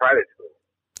 it's a private school.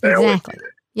 They always Exactly. do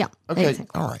that. Yeah. Okay,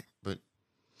 Exactly. all right,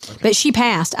 But she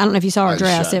passed. I don't know if you saw her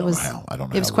dress. I don't It was know how. I don't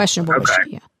know it was how. questionable.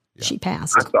 Okay. But she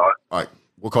passed. I saw it. All right,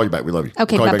 we'll call you back. We love you.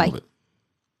 Okay, we'll call you back bye-bye. in a little bit.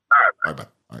 All right, bye.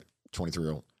 All right,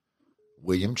 23-year-old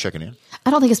William checking in.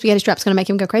 I don't think a spaghetti strap's going to make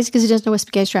him go crazy because he doesn't know what a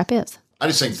spaghetti strap is. I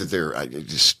just think that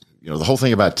the whole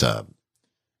thing about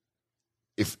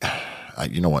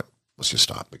you know what? Let's just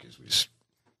stop because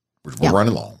we're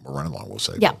running long. We're running long. We'll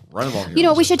say. Yeah. We're running long. Here. You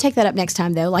know, we should take that up next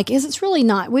time, though. Like, it's really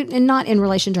not, and not in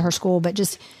relation to her school, but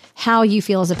just how you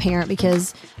feel as a parent,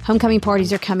 because homecoming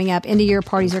parties are coming up, end of year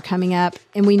parties are coming up,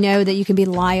 and we know that you can be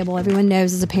liable. Everyone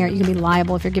knows as a parent you can be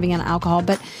liable if you're giving out alcohol.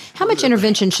 But how much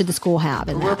intervention should the school have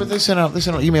in that? But they sent out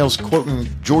emails quoting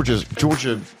Georgia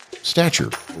stature.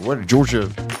 What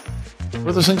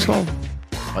are those things called?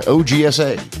 Like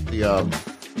OGSA.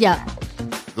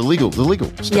 The legal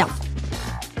stuff. Yeah.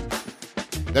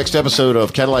 Next episode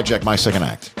of Cadillac Jack, My Second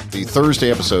Act. The Thursday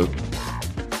episode.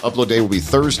 Upload day will be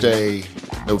Thursday,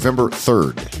 November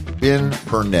 3rd. Ben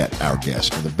Burnett, our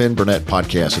guest, from the Ben Burnett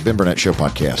podcast, the Ben Burnett Show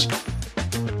podcast.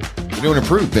 The new and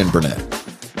improved Ben Burnett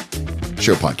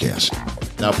Show podcast.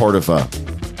 Now part of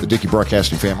the Dickey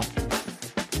Broadcasting family.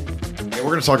 And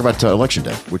we're going to talk about Election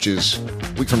Day, which is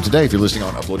a week from today, if you're listening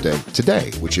on Upload Day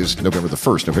today, which is November the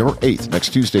 1st. November 8th,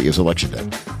 next Tuesday, is Election Day.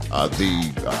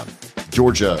 The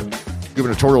Georgia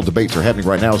gubernatorial debates are happening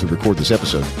right now as we record this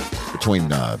episode between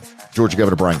Georgia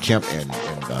Governor Brian Kemp and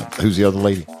who's the other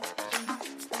lady?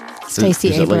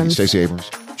 Stacey Abrams. Stacey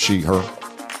Abrams. She, her.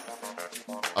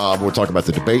 We'll talk about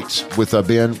the debates with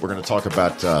Ben. We're going to talk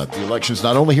about the elections,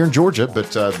 not only here in Georgia, but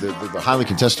the highly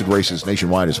contested races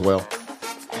nationwide as well.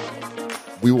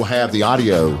 We will have the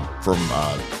audio from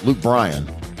Luke Bryan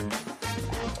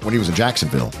when he was in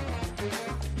Jacksonville.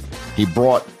 He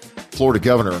brought Florida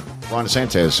Governor Ron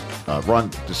DeSantis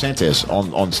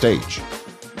on stage.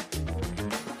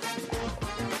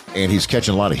 And he's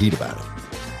catching a lot of heat about it.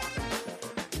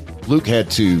 Luke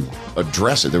had to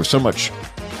address it. There was so much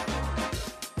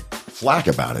flack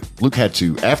about it, Luke had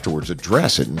to afterwards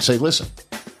address it and say, listen,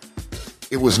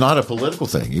 it was not a political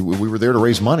thing. We were there to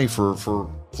raise money for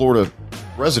Florida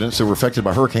residents that were affected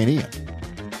by Hurricane Ian.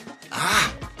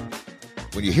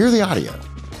 When you hear the audio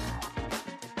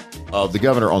of the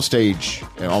governor on stage,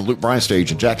 on Luke Bryan's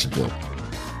stage in Jacksonville,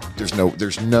 there's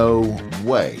no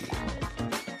way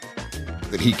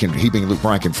that he being Luke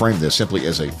Bryan, can frame this simply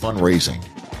as a fundraising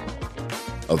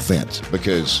event,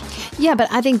 because yeah, but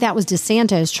I think that was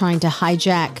DeSantis trying to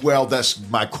hijack. Well, that's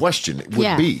my question. It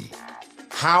would be,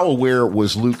 how aware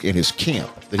was Luke in his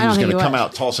camp that he was going to come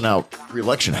out tossing out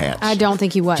re-election hats? I don't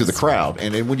think he was. To the crowd.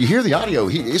 And when you hear the audio,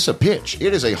 it's a pitch.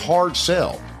 It is a hard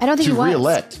sell. I don't think he was. To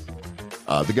re-elect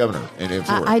the governor in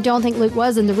Florida. I don't think Luke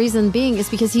was, and the reason being is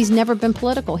because he's never been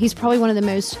political. He's probably one of the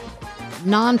most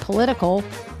non-political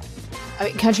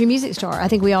country music star. I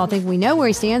think we all think we know where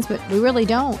he stands, but we really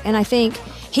don't. And I think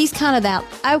he's kind of that,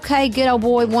 okay, good old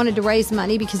boy, wanted to raise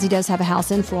money because he does have a house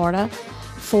in Florida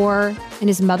and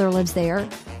his mother lives there,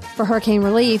 for hurricane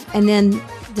relief. And then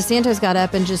DeSantis got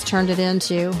up and just turned it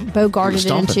into, bogarted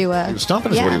it into a... He was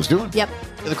stomping is what he was doing. Yep.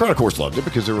 And the crowd, of course, loved it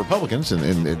because they're Republicans and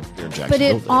they're in Jacksonville. But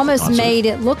it almost made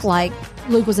it look like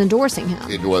Luke was endorsing him.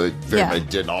 It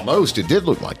did almost. It did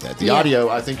look like that. The audio,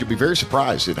 I think you'll be very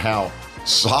surprised at how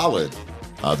solid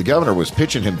the governor was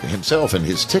pitching himself and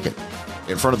his ticket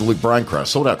in front of the Luke Bryan crowd,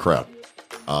 sold-out crowd.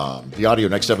 The audio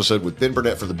next episode with Ben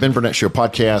Burnett for the Ben Burnett Show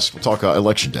podcast. We'll talk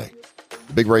Election Day.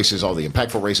 The big races, all the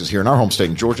impactful races here in our home state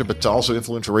in Georgia, but also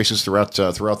influential races throughout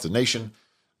the nation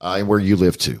and where you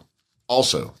live too.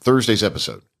 Also, Thursday's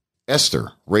episode,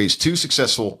 Esther raised 2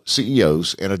 successful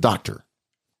CEOs and a doctor.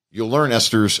 You'll learn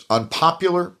Esther's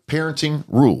unpopular parenting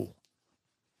rule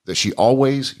that she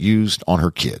always used on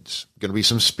her kids. Going to be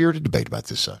some spirited debate about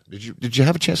this. Did you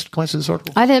have a chance to glance at this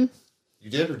article? I did. You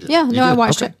did or did? Yeah, I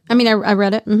watched it. I mean, I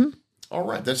read it. Mm-hmm. All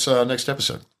right, that's next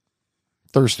episode,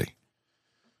 Thursday.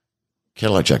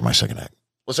 Cadillac Jack, my second act.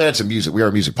 Let's add some music. We are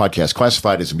a music podcast,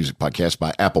 classified as a music podcast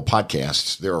by Apple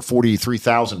Podcasts. There are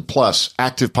 43,000 plus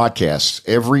active podcasts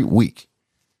every week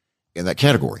in that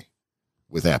category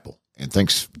with Apple. And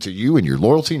thanks to you and your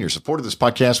loyalty and your support of this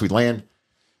podcast, we land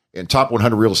in top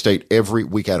 100 real estate every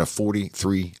week out of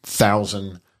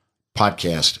 43,000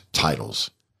 podcast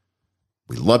titles.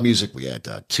 We love music. We add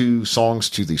 2 songs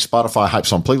to the Spotify Hype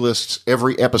Song playlists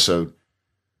every episode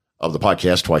of the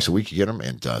podcast, twice a week. You get them,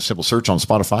 and simple search on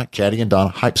Spotify, Caddy and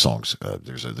Donna Hype Songs.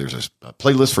 There's a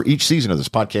playlist for each season of this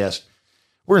podcast.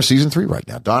 We're in season 3 right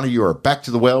now. Donna, you are back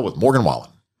to the well with Morgan Wallen.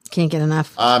 Can't get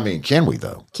enough. I mean, can we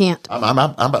though? Can't. I'm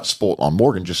about spoiled on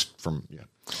Morgan just from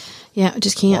Yeah,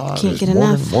 just can't get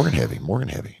enough. Morgan heavy.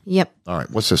 Yep. All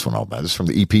right, what's this one all about? This is from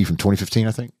the EP from 2015,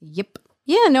 I think. Yep.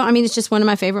 Yeah, no, I mean, it's just one of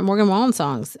my favorite Morgan Wallen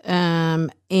songs.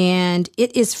 And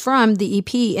it is from the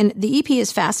EP. And the EP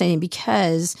is fascinating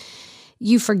because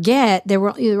you forget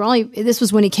this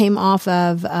was when he came off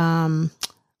of,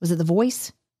 was it The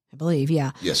Voice? I believe,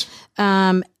 yeah. Yes.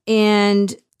 And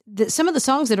some of the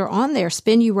songs that are on there,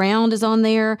 Spin You Round is on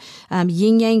there,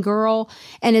 Yin Yang Girl.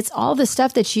 And it's all the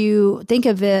stuff that you think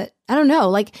of it, I don't know,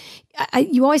 like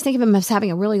you always think of him as having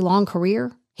a really long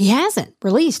career. He hasn't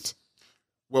released.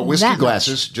 Well, Whiskey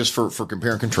Glasses, just for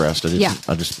compare and contrast, I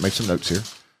just made some notes here.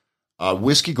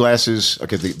 Whiskey Glasses,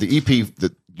 okay, the EP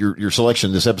that your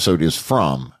selection this episode is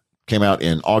from came out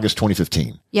in August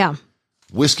 2015. Yeah.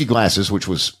 Whiskey Glasses, which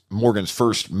was Morgan's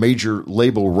first major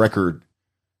label record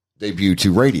debut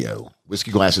to radio.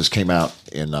 Whiskey Glasses came out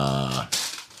in,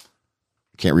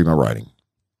 can't read my writing.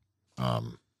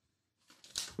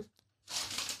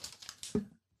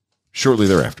 Shortly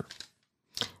thereafter.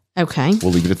 Okay.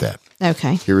 We'll leave it at that.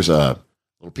 Okay. Here's a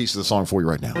little piece of the song for you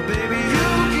right now. Baby, you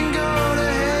can go to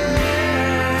hell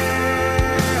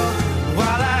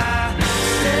while I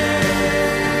stand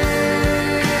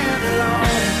alone.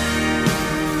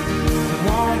 It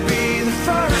won't be the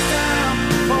first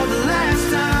time or the last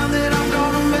time that I'm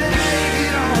gonna make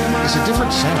it on my It's a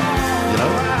different sound, you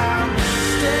know?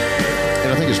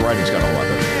 And I think his writing's got a lot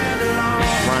better.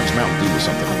 Rhymes Mountain Dew or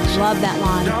something like this. Love that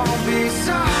line. Don't be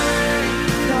sorry,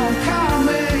 don't call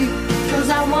me, 'cause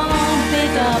I won't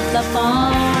pick up the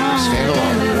phone. Stand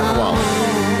alone. Morgan Wallen.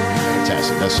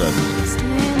 Fantastic. That's the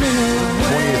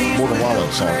 20th Morgan Wallen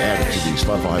song added to the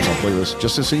Spotify Song playlist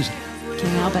just this season. Can't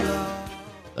help it.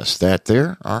 That's that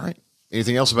there. All right.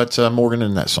 Anything else about Morgan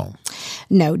in that song?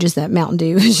 No, just that Mountain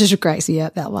Dew. It's just crazy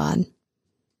up that line.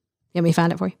 You want me to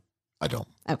find it for you? I don't.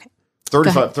 Okay.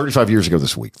 35 years ago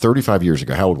this week. 35 years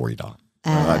ago. How old were you, Donna?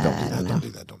 Don't do that. Don't do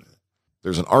that. Don't do that.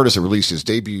 There's an artist that released his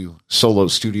debut solo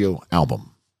studio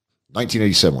album.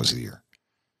 1987 was the year.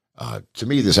 To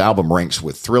me, this album ranks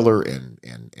with Thriller and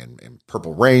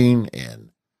Purple Rain and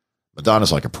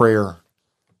Madonna's Like a Prayer,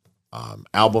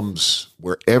 albums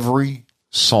where every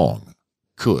song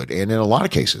could, and in a lot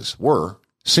of cases, were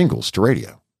singles to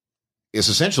radio. It's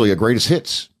essentially a greatest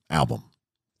hits album.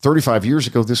 35 years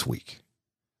ago this week,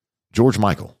 George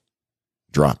Michael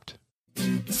dropped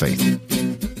Faith.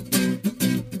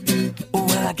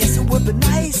 Well, I guess it would be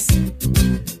nice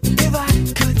if I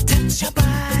could touch your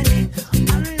body.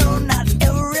 I know not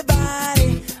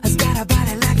everybody has got a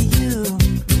body like you.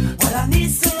 Well, I need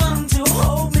someone to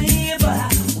hold me, but I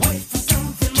wait for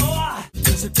something more. All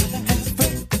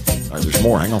right, there's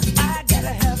more. Hang on. I gotta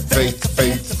have Faith,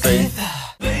 faith, faith.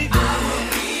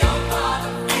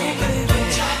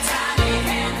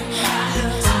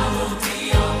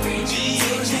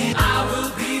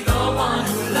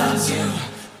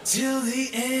 till the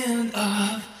end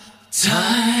of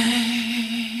time.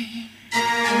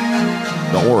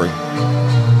 Don't worry.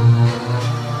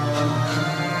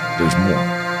 There's more.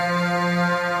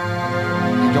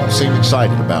 You don't seem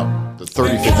excited about the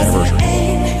 35th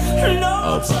anniversary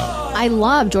of I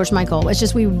love George Michael. It's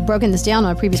just we've broken this down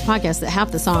on a previous podcast that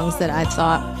half the songs that I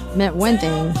thought meant one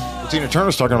thing. Tina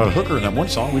Turner's talking about a hooker in that one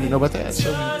song. We didn't know about that.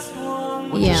 So,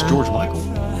 what is George Michael?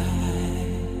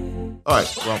 All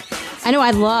right, well. I know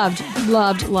I loved,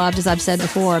 as I've said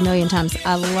before a million times,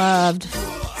 I loved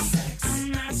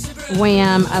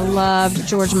Wham. I loved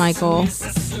George Michael.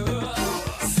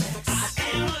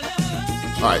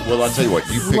 All right, well, I'll tell you what.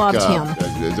 You pick, loved him.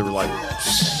 There were like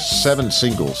 7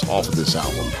 singles off of this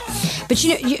album. But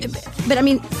but I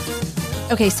mean,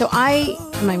 okay, so I'm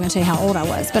not even going to tell you how old I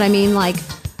was, but I mean, like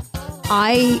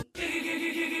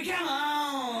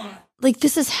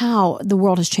this is how the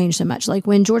world has changed so much. Like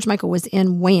when George Michael was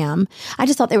in Wham, I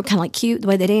just thought they were kind of like cute, the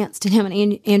way they danced, and him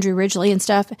and Andrew Ridgeley and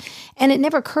stuff. And it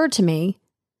never occurred to me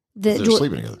that They were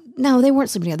sleeping together. No, they weren't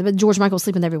sleeping together, but George Michael was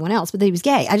sleeping with everyone else, but that he was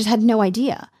gay. I just had no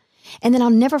idea. And then I'll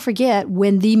never forget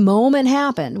when the moment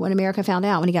happened, when America found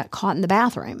out, when he got caught in the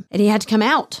bathroom and he had to come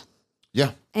out.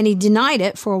 Yeah. And he denied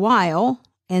it for a while,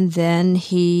 and then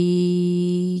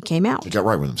he came out. He got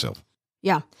right with himself.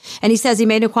 Yeah. And he says he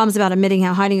made no qualms about admitting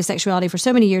how hiding his sexuality for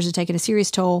so many years had taken a serious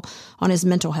toll on his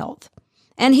mental health.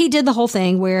 And he did the whole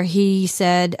thing where he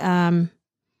said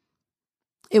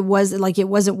it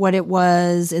wasn't what it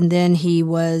was. And then he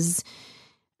was,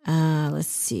 let's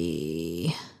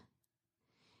see.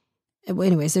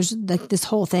 Anyways, there's like this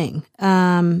whole thing.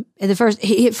 At first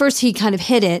he kind of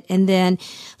hid it, and then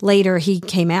later he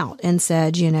came out and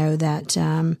said,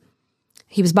 that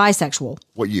he was bisexual.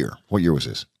 What year? What year was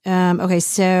this? Okay,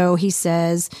 so he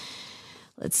says,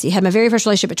 let's see, had my very first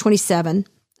relationship at 27.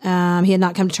 He had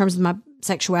not come to terms with my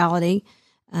sexuality.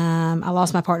 I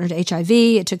lost my partner to HIV.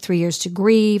 It took 3 years to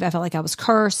grieve. I felt like I was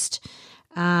cursed.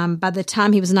 By the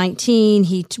time he was 19,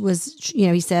 he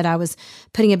said I was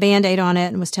putting a Band-Aid on it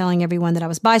and was telling everyone that I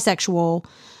was bisexual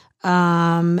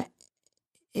because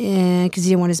he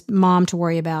didn't want his mom to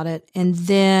worry about it. And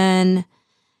then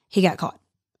he got caught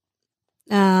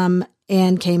and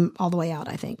came all the way out,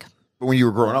 I think. But when you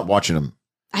were growing up watching him,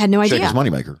 I had no idea. Shake his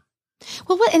moneymaker.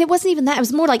 Well, and it wasn't even that. It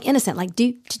was more like innocent, like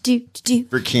do.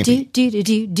 Very campy.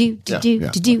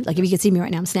 Do. Like if you could see me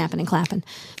right now, I'm snapping and clapping.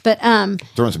 But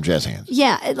throwing some jazz hands.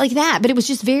 Yeah, like that. But it was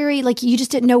just very like you just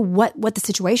didn't know what the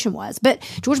situation was. But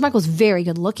George Michael's very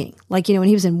good looking. Like when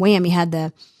he was in Wham, he had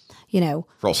the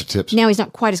frosted tips. Now he's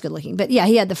not quite as good looking, but yeah,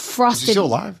 he had the frosted. Is he still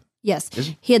alive? Yes, Is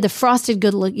he? He had the frosted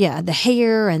good look. Yeah, the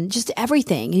hair and just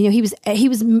everything. He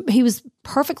was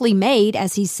perfectly made,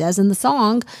 as he says in the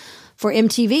song, for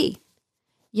MTV.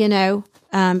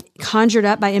 Conjured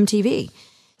up by MTV.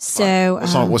 So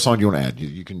what song do you want to add?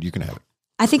 You can have it.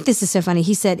 I think this is so funny.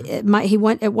 He said he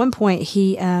went at one point.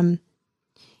 He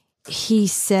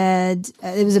said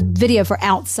it was a video for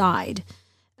Outside,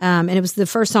 and it was the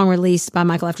first song released by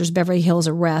Michael after his Beverly Hills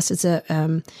arrest.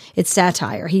 It's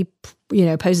satire. He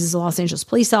poses as a Los Angeles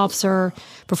police officer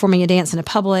performing a dance in a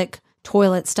public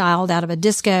toilet styled out of a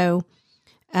disco.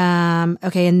 And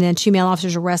then 2 male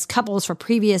officers arrest couples for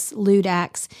previous lewd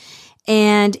acts.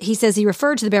 And he says he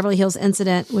referred to the Beverly Hills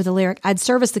incident with the lyric, "I'd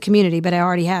service the community, but I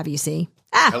already have, you see."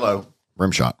 Hello.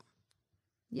 Rim shot.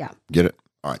 Yeah. Get it?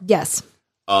 All right. Yes.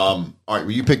 All right.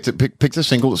 Well, you pick the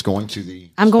single that's going to the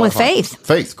I'm going with Spotify. Faith.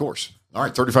 Faith, of course. All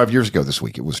right. 35 years ago this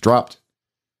week, it was dropped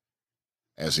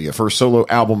as the first solo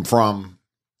album from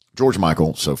George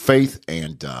Michael. So Faith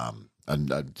and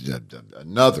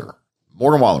another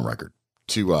Morgan Wallen record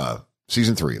to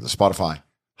season 3 of the Spotify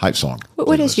Hype Song.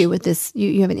 What issue with this?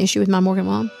 You have an issue with my Morgan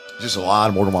Wallen? Just a lot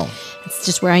of Morgan Wallen. It's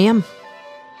just where I am.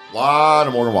 A lot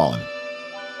of Morgan Wallen.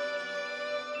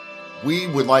 We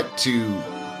would like to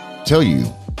tell you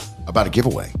about a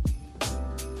giveaway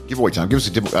Giveaway time. Give us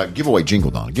a giveaway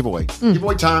jingle, Donna. Giveaway.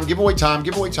 Giveaway time. Giveaway time.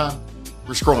 Giveaway time.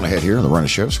 We're scrolling ahead here on the Run of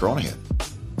Show. Scrolling ahead.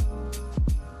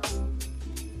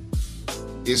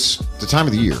 It's the time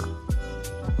of the year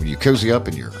when you cozy up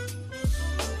in your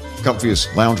comfiest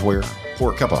loungewear,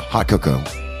 pour a cup of hot cocoa,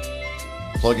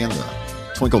 plug in the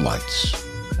twinkle lights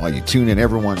while you tune in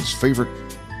everyone's favorite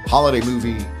holiday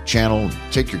movie channel,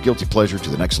 take your guilty pleasure to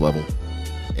the next level,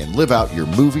 and live out your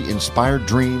movie-inspired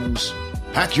dreams.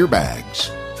 Pack your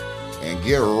bags and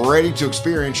get ready to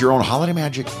experience your own holiday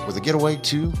magic with a getaway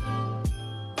to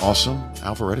awesome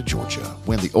Alpharetta, Georgia.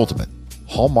 Win the ultimate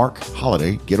Hallmark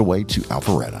holiday getaway to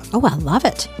Alpharetta. Oh, I love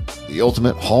it. The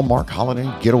ultimate Hallmark holiday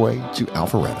getaway to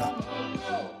Alpharetta.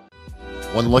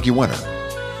 One lucky winner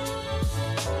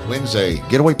wins a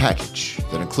getaway package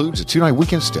that includes a 2-night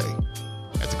weekend stay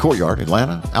at the Courtyard,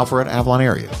 Atlanta, Alpharetta, Avalon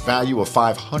area. Value of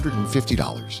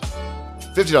 $550.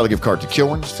 $50 gift card to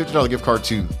Kilwins. $50 gift card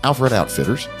to Alpharetta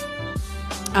Outfitters.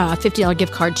 $50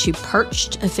 gift card to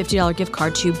Perched. A $50 gift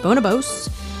card to Bonobos.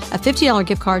 A $50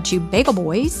 gift card to Bagel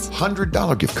Boys.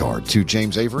 $100 gift card to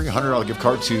James Avery. $100 gift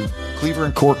card to Cleaver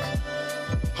and Cork.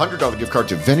 $100 gift card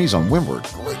to Vinny's on Windward.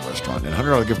 Great restaurant. And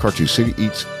 $100 gift card to City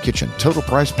Eats Kitchen. Total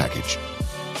price package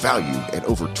valued at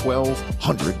over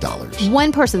 $1,200.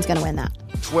 One person's going to win that.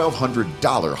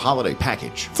 $1,200 holiday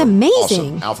package. It's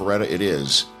amazing. Awesome. Alpharetta, it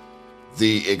is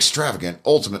the extravagant,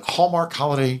 ultimate Hallmark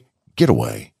holiday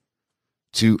getaway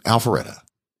to Alpharetta.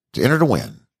 To enter to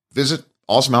win, visit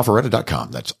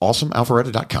awesomealpharetta.com. That's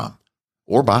awesomealpharetta.com.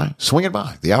 Or swing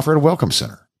by the Alpharetta Welcome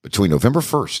Center between November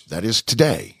 1st, that is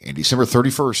today, and December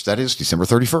 31st, that is December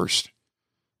 31st,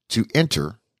 to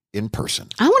enter in person.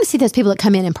 I want to see those people that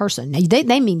come in person. Now,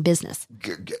 they mean business.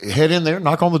 Head in there,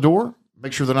 knock on the door,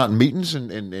 make sure they're not in meetings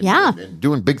and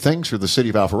doing big things for the city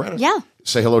of Alpharetta. Yeah.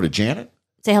 Say hello to Janet.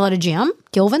 Say hello to Jim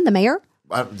Gilvin, the mayor.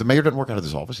 The mayor doesn't work out of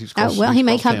his office. He's close, he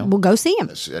may come. Town. We'll go see him.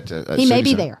 He may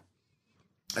be there.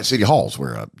 At City Hall's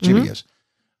where Jimmy is.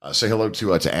 Say hello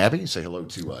to Abby. Say hello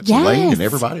to Lane and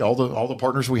everybody. All the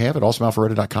partners we have at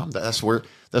awesomealpharetta.com. That's where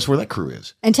that crew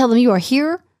is. And tell them you are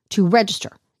here to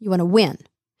register. You want to win.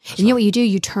 And you know what you do?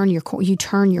 You turn your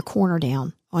corner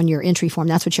down on your entry form.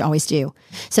 That's what you always do.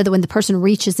 So that when the person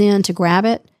reaches in to grab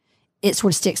it, it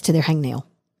sort of sticks to their hangnail,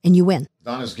 and you win.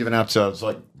 Donna's giving out it's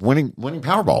like winning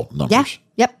Powerball numbers.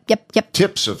 Yeah. Yep.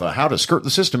 Tips of how to skirt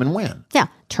the system and win. Yeah.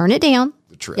 Turn it down.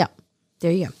 The trick. Yeah. There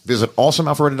you go. Visit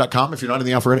awesomealpharetta.com if you're not in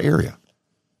the Alpharetta area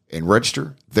and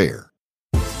register there.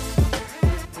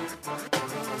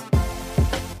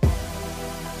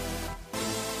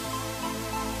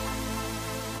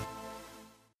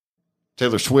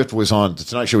 Taylor Swift was on the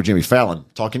Tonight Show with Jimmy Fallon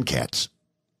talking cats.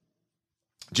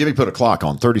 Jimmy put a clock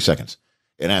on 30 seconds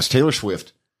and asked Taylor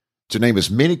Swift to name as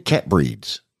many cat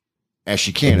breeds as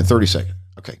she can in 30 seconds.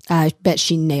 Okay. I bet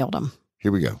she nailed them.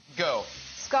 Here we go. Go.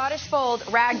 Scottish Fold,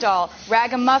 Ragdoll,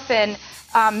 Ragamuffin,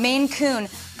 Maine Coon,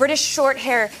 British Short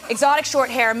Hair, Exotic Short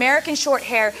Hair, American Short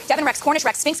Hair, Devon Rex, Cornish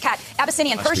Rex, Sphinx Cat,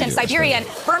 Abyssinian, Persian, Siberian,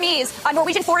 Burmese,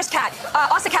 Norwegian Forest Cat,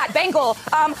 Ossa Cat, Bengal,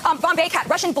 Bombay Cat,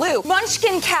 Russian Blue,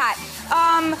 Munchkin Cat,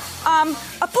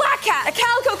 a Black Cat, a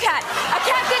Calico Cat, a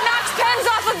cat that knocks pens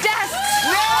off of desks.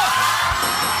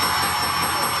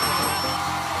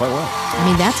 Quite well. I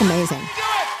mean, that's amazing.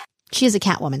 She is a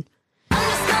cat woman.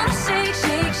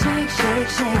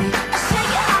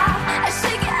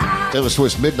 Taylor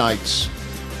Swift's Midnights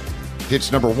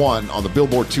hits number 1 on the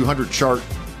Billboard 200 chart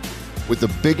with the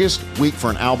biggest week for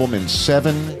an album in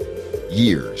 7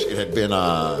 years. It had been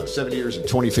 7 years in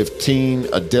 2015.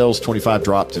 Adele's 25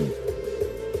 dropped and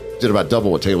did about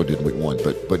double what Taylor did in week 1.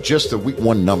 But just the week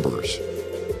 1 numbers,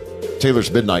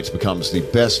 Taylor's Midnights becomes the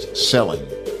best-selling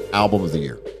album of the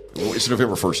year. It's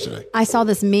November 1st today. I saw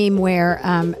this meme where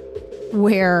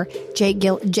Jake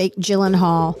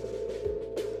Gyllenhaal,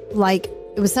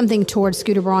 it was something towards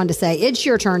Scooter Braun to say, it's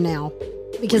your turn now.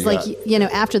 Because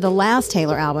after the last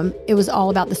Taylor album, it was all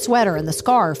about the sweater and the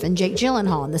scarf and Jake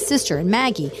Gyllenhaal and the sister and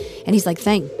Maggie. And he's like,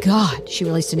 thank God she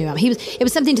released a new album. It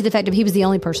was something to the effect of he was the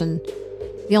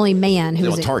only man who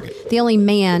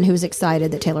was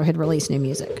excited that Taylor had released new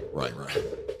music. Right.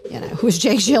 Who was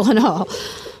Jake Gyllenhaal.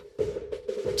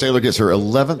 Taylor gets her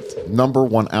 11th number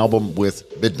 1 album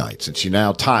with Midnights, and she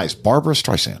now ties Barbra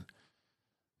Streisand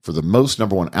for the most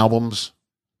number 1 albums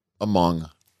among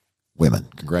women.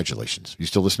 Congratulations. You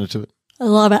still listening to it? I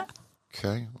love it.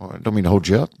 Okay. Well, I don't mean to hold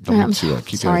you up. Don't mean to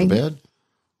keep you out of bed.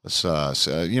 Let's,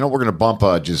 we're going to bump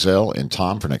Giselle and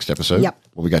Tom for next episode. Yep.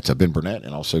 Well, we got Ben Burnett,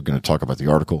 and also going to talk about the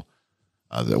article.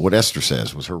 What Esther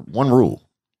says was her one rule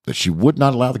that she would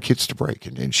not allow the kids to break.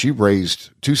 And she raised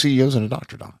 2 CEOs and a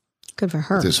doctor, Donna. Good for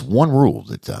her. This one rule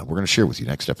that we're going to share with you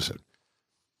next episode.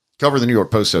 Cover of the New York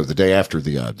Post, though, the day after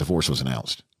the divorce was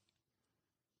announced.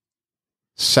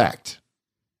 Sacked.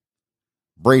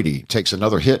 Brady takes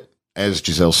another hit as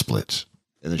Giselle splits.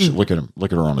 And then she look at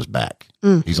her on his back.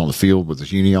 He's on the field with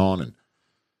his uni on, and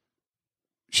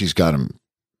she's got him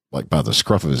like by the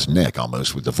scruff of his neck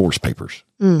almost with divorce papers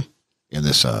in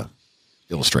this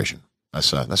illustration.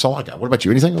 That's all I got. What about you?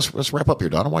 Anything? Let's wrap up here,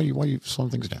 Donna. Why you slowing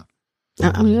things down?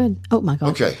 I'm good. Oh my God.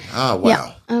 Okay. Wow.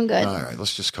 Yeah, I'm good. All right.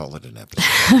 Let's just call it an episode.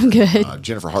 I'm good.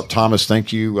 Jennifer Harp Thomas,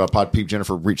 thank you. Pod Peep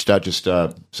Jennifer reached out just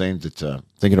saying that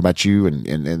thinking about you and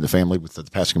the family with the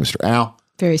passing of Mr. Al.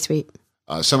 Very sweet.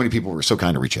 So many people were so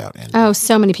kind to reach out. And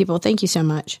so many people. Thank you so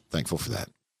much. Thankful for that.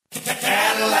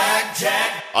 Cadillac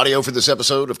Jack. Audio for this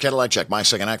episode of Cadillac Jack, My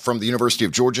Second Act, from the University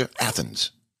of Georgia,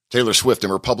 Athens. Taylor Swift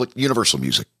and Republic, Universal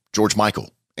Music. George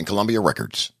Michael and Columbia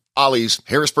Records. Ollie's,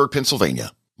 Harrisburg,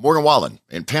 Pennsylvania. Morgan Wallen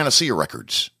and Panacea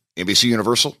Records. NBC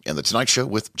Universal and The Tonight Show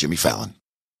with Jimmy Fallon.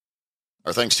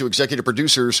 Our thanks to executive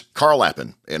producers Carl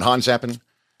Appen and Hans Appen.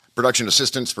 Production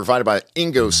assistance provided by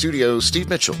Ingo Studios, Steve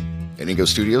Mitchell, and Ingo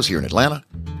Studios here in Atlanta.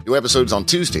 New episodes on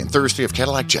Tuesday and Thursday of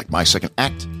Cadillac Jack, My Second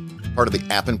Act, part of the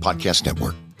Appen Podcast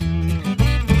Network.